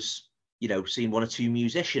mum was, seeing 1 or 2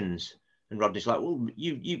 musicians. And Rodney's like, well,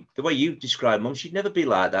 you the way you describe mum, she'd never be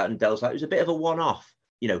like that. And Del's like, it was a bit of a one-off.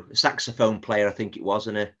 A saxophone player, I think it was,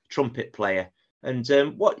 and a trumpet player. And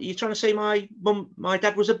what are you trying to say? My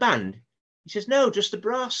dad was a band? He says, no, just the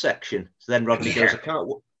brass section. So then Rodney goes, I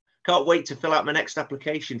can't wait to fill out my next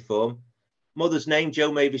application form. Mother's name,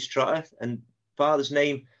 Joe Mavis Trotter, and father's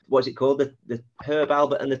name, what's it called? The Herb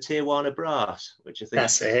Albert and the Tijuana Brass, which I think...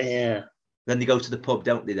 That's it, yeah. Then they go to the pub,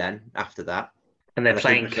 don't they, then, after that? And they're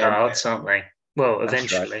playing cards, aren't they? Well,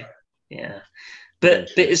 eventually. Right. Yeah. But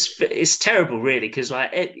it's terrible, really, because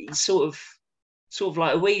it's sort of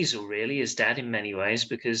like a weasel, really, his dad, in many ways,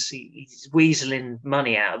 because he's weaseling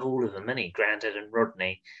money out of all of them, isn't he? Grandad and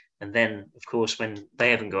Rodney. And then, of course, when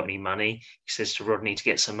they haven't got any money, he says to Rodney to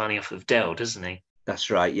get some money off of Del, doesn't he?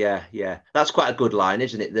 That's right, yeah. That's quite a good line,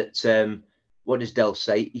 isn't it? That what does Del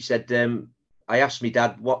say? He said, I asked my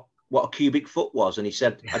dad what a cubic foot was, and he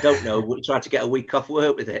said, I don't know. We tried to get a week off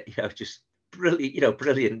work with it. Just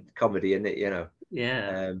brilliant comedy, isn't it?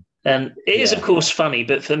 Yeah. And it is, of course, funny,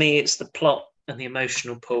 but for me, it's the plot and the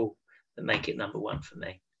emotional pull that make it number 1 for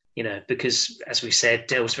me. Because, as we said,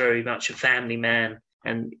 Del's very much a family man.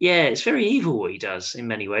 And yeah, it's very evil what he does in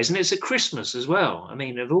many ways, and it's at Christmas as well. I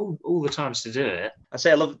mean, of all the times to do it. I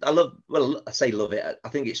say love it. I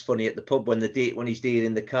think it's funny at the pub when he's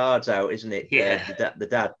dealing the cards out, isn't it? Yeah.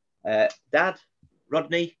 The dad,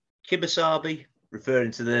 Rodney Kibasabi, referring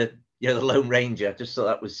to the Lone Ranger. I just thought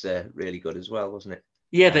that was really good as well, wasn't it?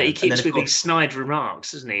 Yeah, but he keeps with these snide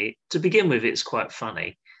remarks, doesn't he? To begin with, it's quite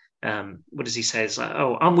funny. What does he say? It's like,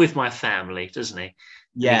 "Oh, I'm with my family," doesn't he?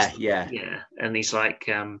 Yeah. And he's like,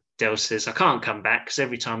 Del says, I can't come back because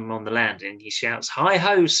every time I'm on the landing, he shouts, "Hi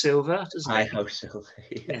ho, Silver," doesn't he? Hi ho, Silver.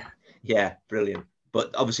 Yeah, brilliant.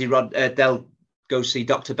 But obviously, Del goes see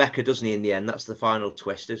Dr. Becker, doesn't he, in the end? That's the final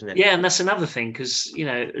twist, isn't it? Yeah, and that's another thing because,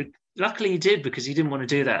 luckily he did, because he didn't want to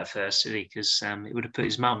do that at first, did he? Because it would have put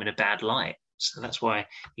his mum in a bad light. So that's why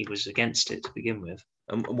he was against it to begin with.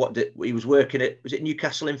 And he was working at, was it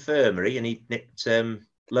Newcastle Infirmary? And he nicked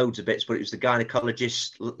loads of bits, but it was the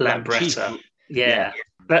gynecologist Lambretta. Yeah.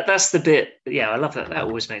 That's the bit. Yeah, I love that. That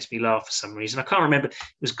always makes me laugh for some reason. I can't remember. It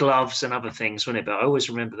was gloves and other things, wasn't it? But I always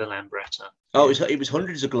remember the Lambretta. Oh, it was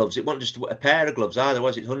hundreds of gloves. It wasn't just a pair of gloves either,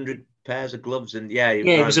 was it? 100 pairs of gloves, and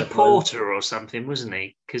he was a porter or something, wasn't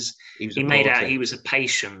he? Because he made out he was a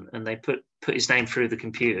patient, and they put his name through the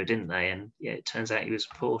computer, didn't they? And yeah, it turns out he was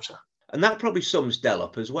a porter. And that probably sums Del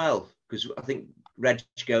up as well, because I think Reg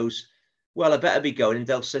goes, well, I better be going. And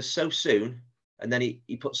Del says, so soon? And then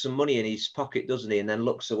he puts some money in his pocket, doesn't he? And then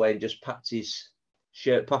looks away and just pats his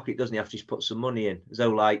shirt pocket, doesn't he, after he's put some money in? As though,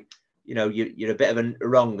 like, you know, you're a bit of a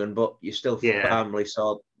wrong un, but you're still family,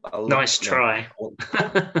 so nice try.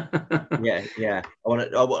 Yeah.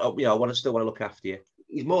 I still want to look after you.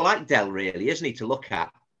 He's more like Del, really, isn't he? To look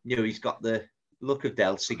at, you know, he's got the look of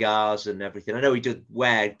Del, cigars and everything. I know he did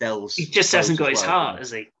wear Del's. He just hasn't got his heart, has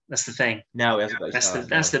he? That's the thing. No, he hasn't got his heart.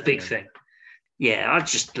 That's the big thing. Yeah, I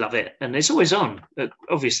just love it, and it's always on.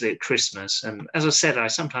 Obviously at Christmas, and as I said, I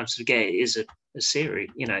sometimes forget it is a series.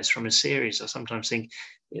 You know, it's from a series. I sometimes think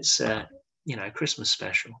it's a Christmas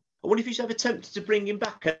special. I wonder if he's ever tempted to bring him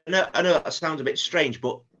back. I know that sounds a bit strange,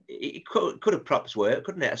 but it could have perhaps worked,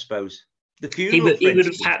 couldn't it? I suppose the funeral. He would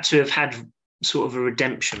have had to have had sort of a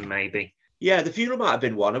redemption, maybe. Yeah, the funeral might have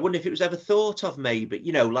been one. I wonder if it was ever thought of, maybe.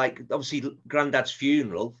 You know, like obviously Grandad's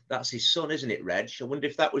funeral. That's his son, isn't it, Reg? I wonder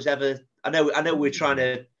if that was ever. I know we're trying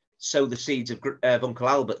to sow the seeds of Uncle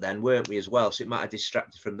Albert, then, weren't we, as well? So it might have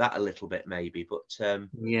distracted from that a little bit, maybe. But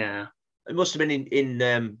yeah, it must have been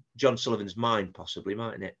in John Sullivan's mind, possibly,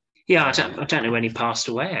 mightn't it? Yeah, I don't know when he passed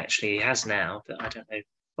away. Actually, he has now, but I don't know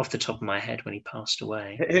off the top of my head when he passed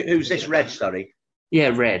away. Who's this, Reg? Sorry.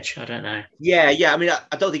 Yeah, Reg. I don't know. Yeah. I mean,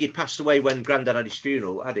 I don't think he'd passed away when Grandad had his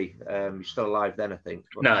funeral, had he? He's still alive then, I think.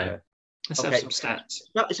 But, no. Let's have some stats.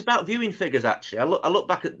 It's about viewing figures, actually. I look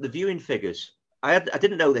back at the viewing figers. I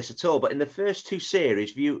didn't know this at all, but in the first two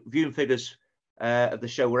series, viewing figures of the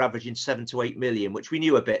show were averaging 7 to 8 million, which we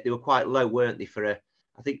knew a bit. They were quite low, weren't they?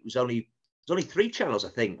 I think it was only 3 channels, I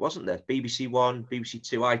think, wasn't there? BBC One, BBC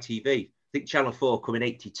Two, ITV. I think Channel 4 coming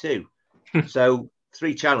 82. So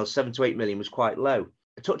 3 channels, 7 to 8 million was quite low.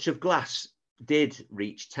 A Touch of Glass did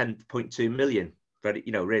reach 10.2 million. Very,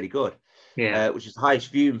 really good. Yeah, which is the highest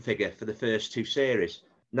viewing figure for the first 2 series.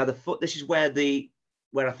 Now, this is where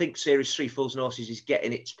I think Series 3, Fools and Horses, is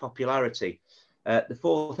getting its popularity. The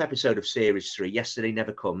 4th episode of Series 3, Yesterday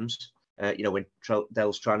Never Comes, when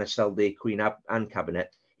Del's trying to sell the Queen Anne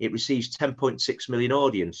cabinet, it receives 10.6 million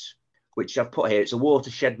audience, which I've put here. It's a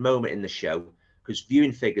watershed moment in the show because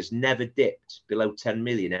viewing figures never dipped below 10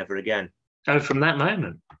 million ever again. Oh, from that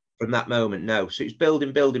moment? From that moment, no. So it's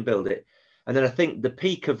building. And then I think the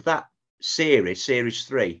peak of that series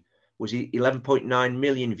 3, was 11.9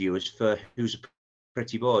 million viewers for Who's a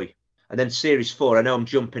Pretty Boy. And then series 4, I know I'm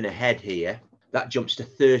jumping ahead here, that jumps to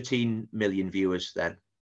 13 million viewers then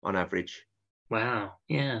on average. Wow.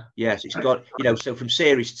 Yeah. Yes, it's got, so from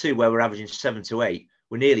series 2, where we're averaging 7 to 8,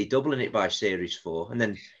 we're nearly doubling it by series 4. And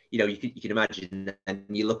then, you can imagine, and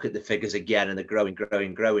you look at the figures again and they're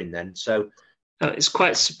growing then. So it's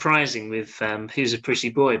quite surprising with Who's a Pretty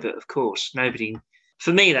Boy, but of course,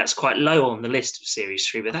 for me, that's quite low on the list of series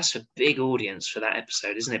 3, but that's a big audience for that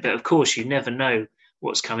episode, isn't it? But of course, you never know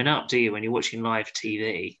what's coming up, do you, when you're watching live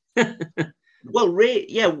TV? Well,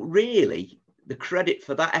 really, the credit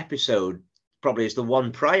for that episode probably is the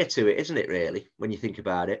one prior to it, isn't it, really, when you think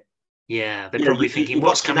about it? Yeah, they're probably thinking,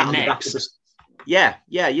 what's coming next? Yeah,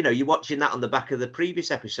 you're watching that on the back of the previous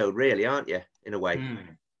episode, really, aren't you, in a way?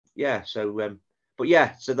 Yeah, so, but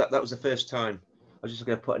yeah, so that was the first time. I was just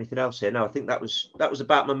going to put anything else here. No, I think that was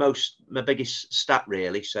about my biggest stat,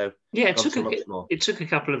 really. So yeah, it took a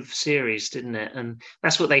couple of series, didn't it? And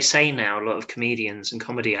that's what they say now. A lot of comedians and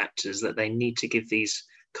comedy actors, that they need to give these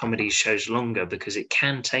comedy shows longer because it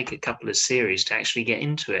can take a couple of series to actually get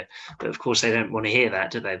into it. But of course, they don't want to hear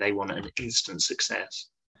that, do they? They want an instant success.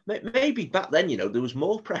 Maybe back then, there was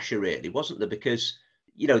more pressure, really, wasn't there? Because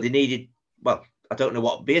they needed. Well, I don't know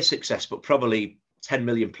what would be a success, but probably 10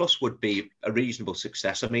 million plus would be a reasonable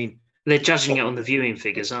success. I mean, they're judging it on the viewing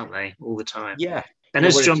figures, aren't they, all the time? Yeah. And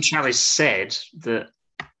as John Chavis said, that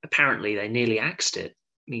apparently they nearly axed it.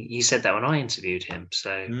 He said that when I interviewed him.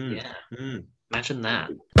 So, imagine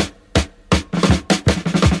that.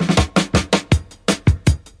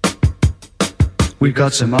 We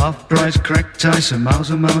got some off-price crack ties, some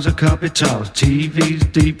miles and miles of carpet tiles,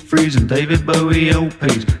 TVs, deep freeze, and David Bowie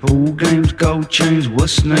LPs, pool games, gold chains,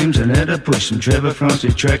 wuss names, and Edda Push, some Trevor Frosty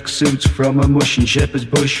track suits from a mush in Shepherd's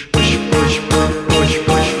Bush. Push, push, push, push,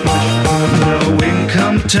 push, push. No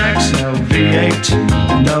income tax, no VAT,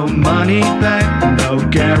 no money back, no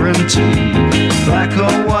guarantee. Black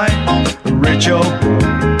or white, rich or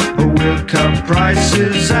poor, we'll cut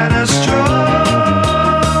prices at a straw.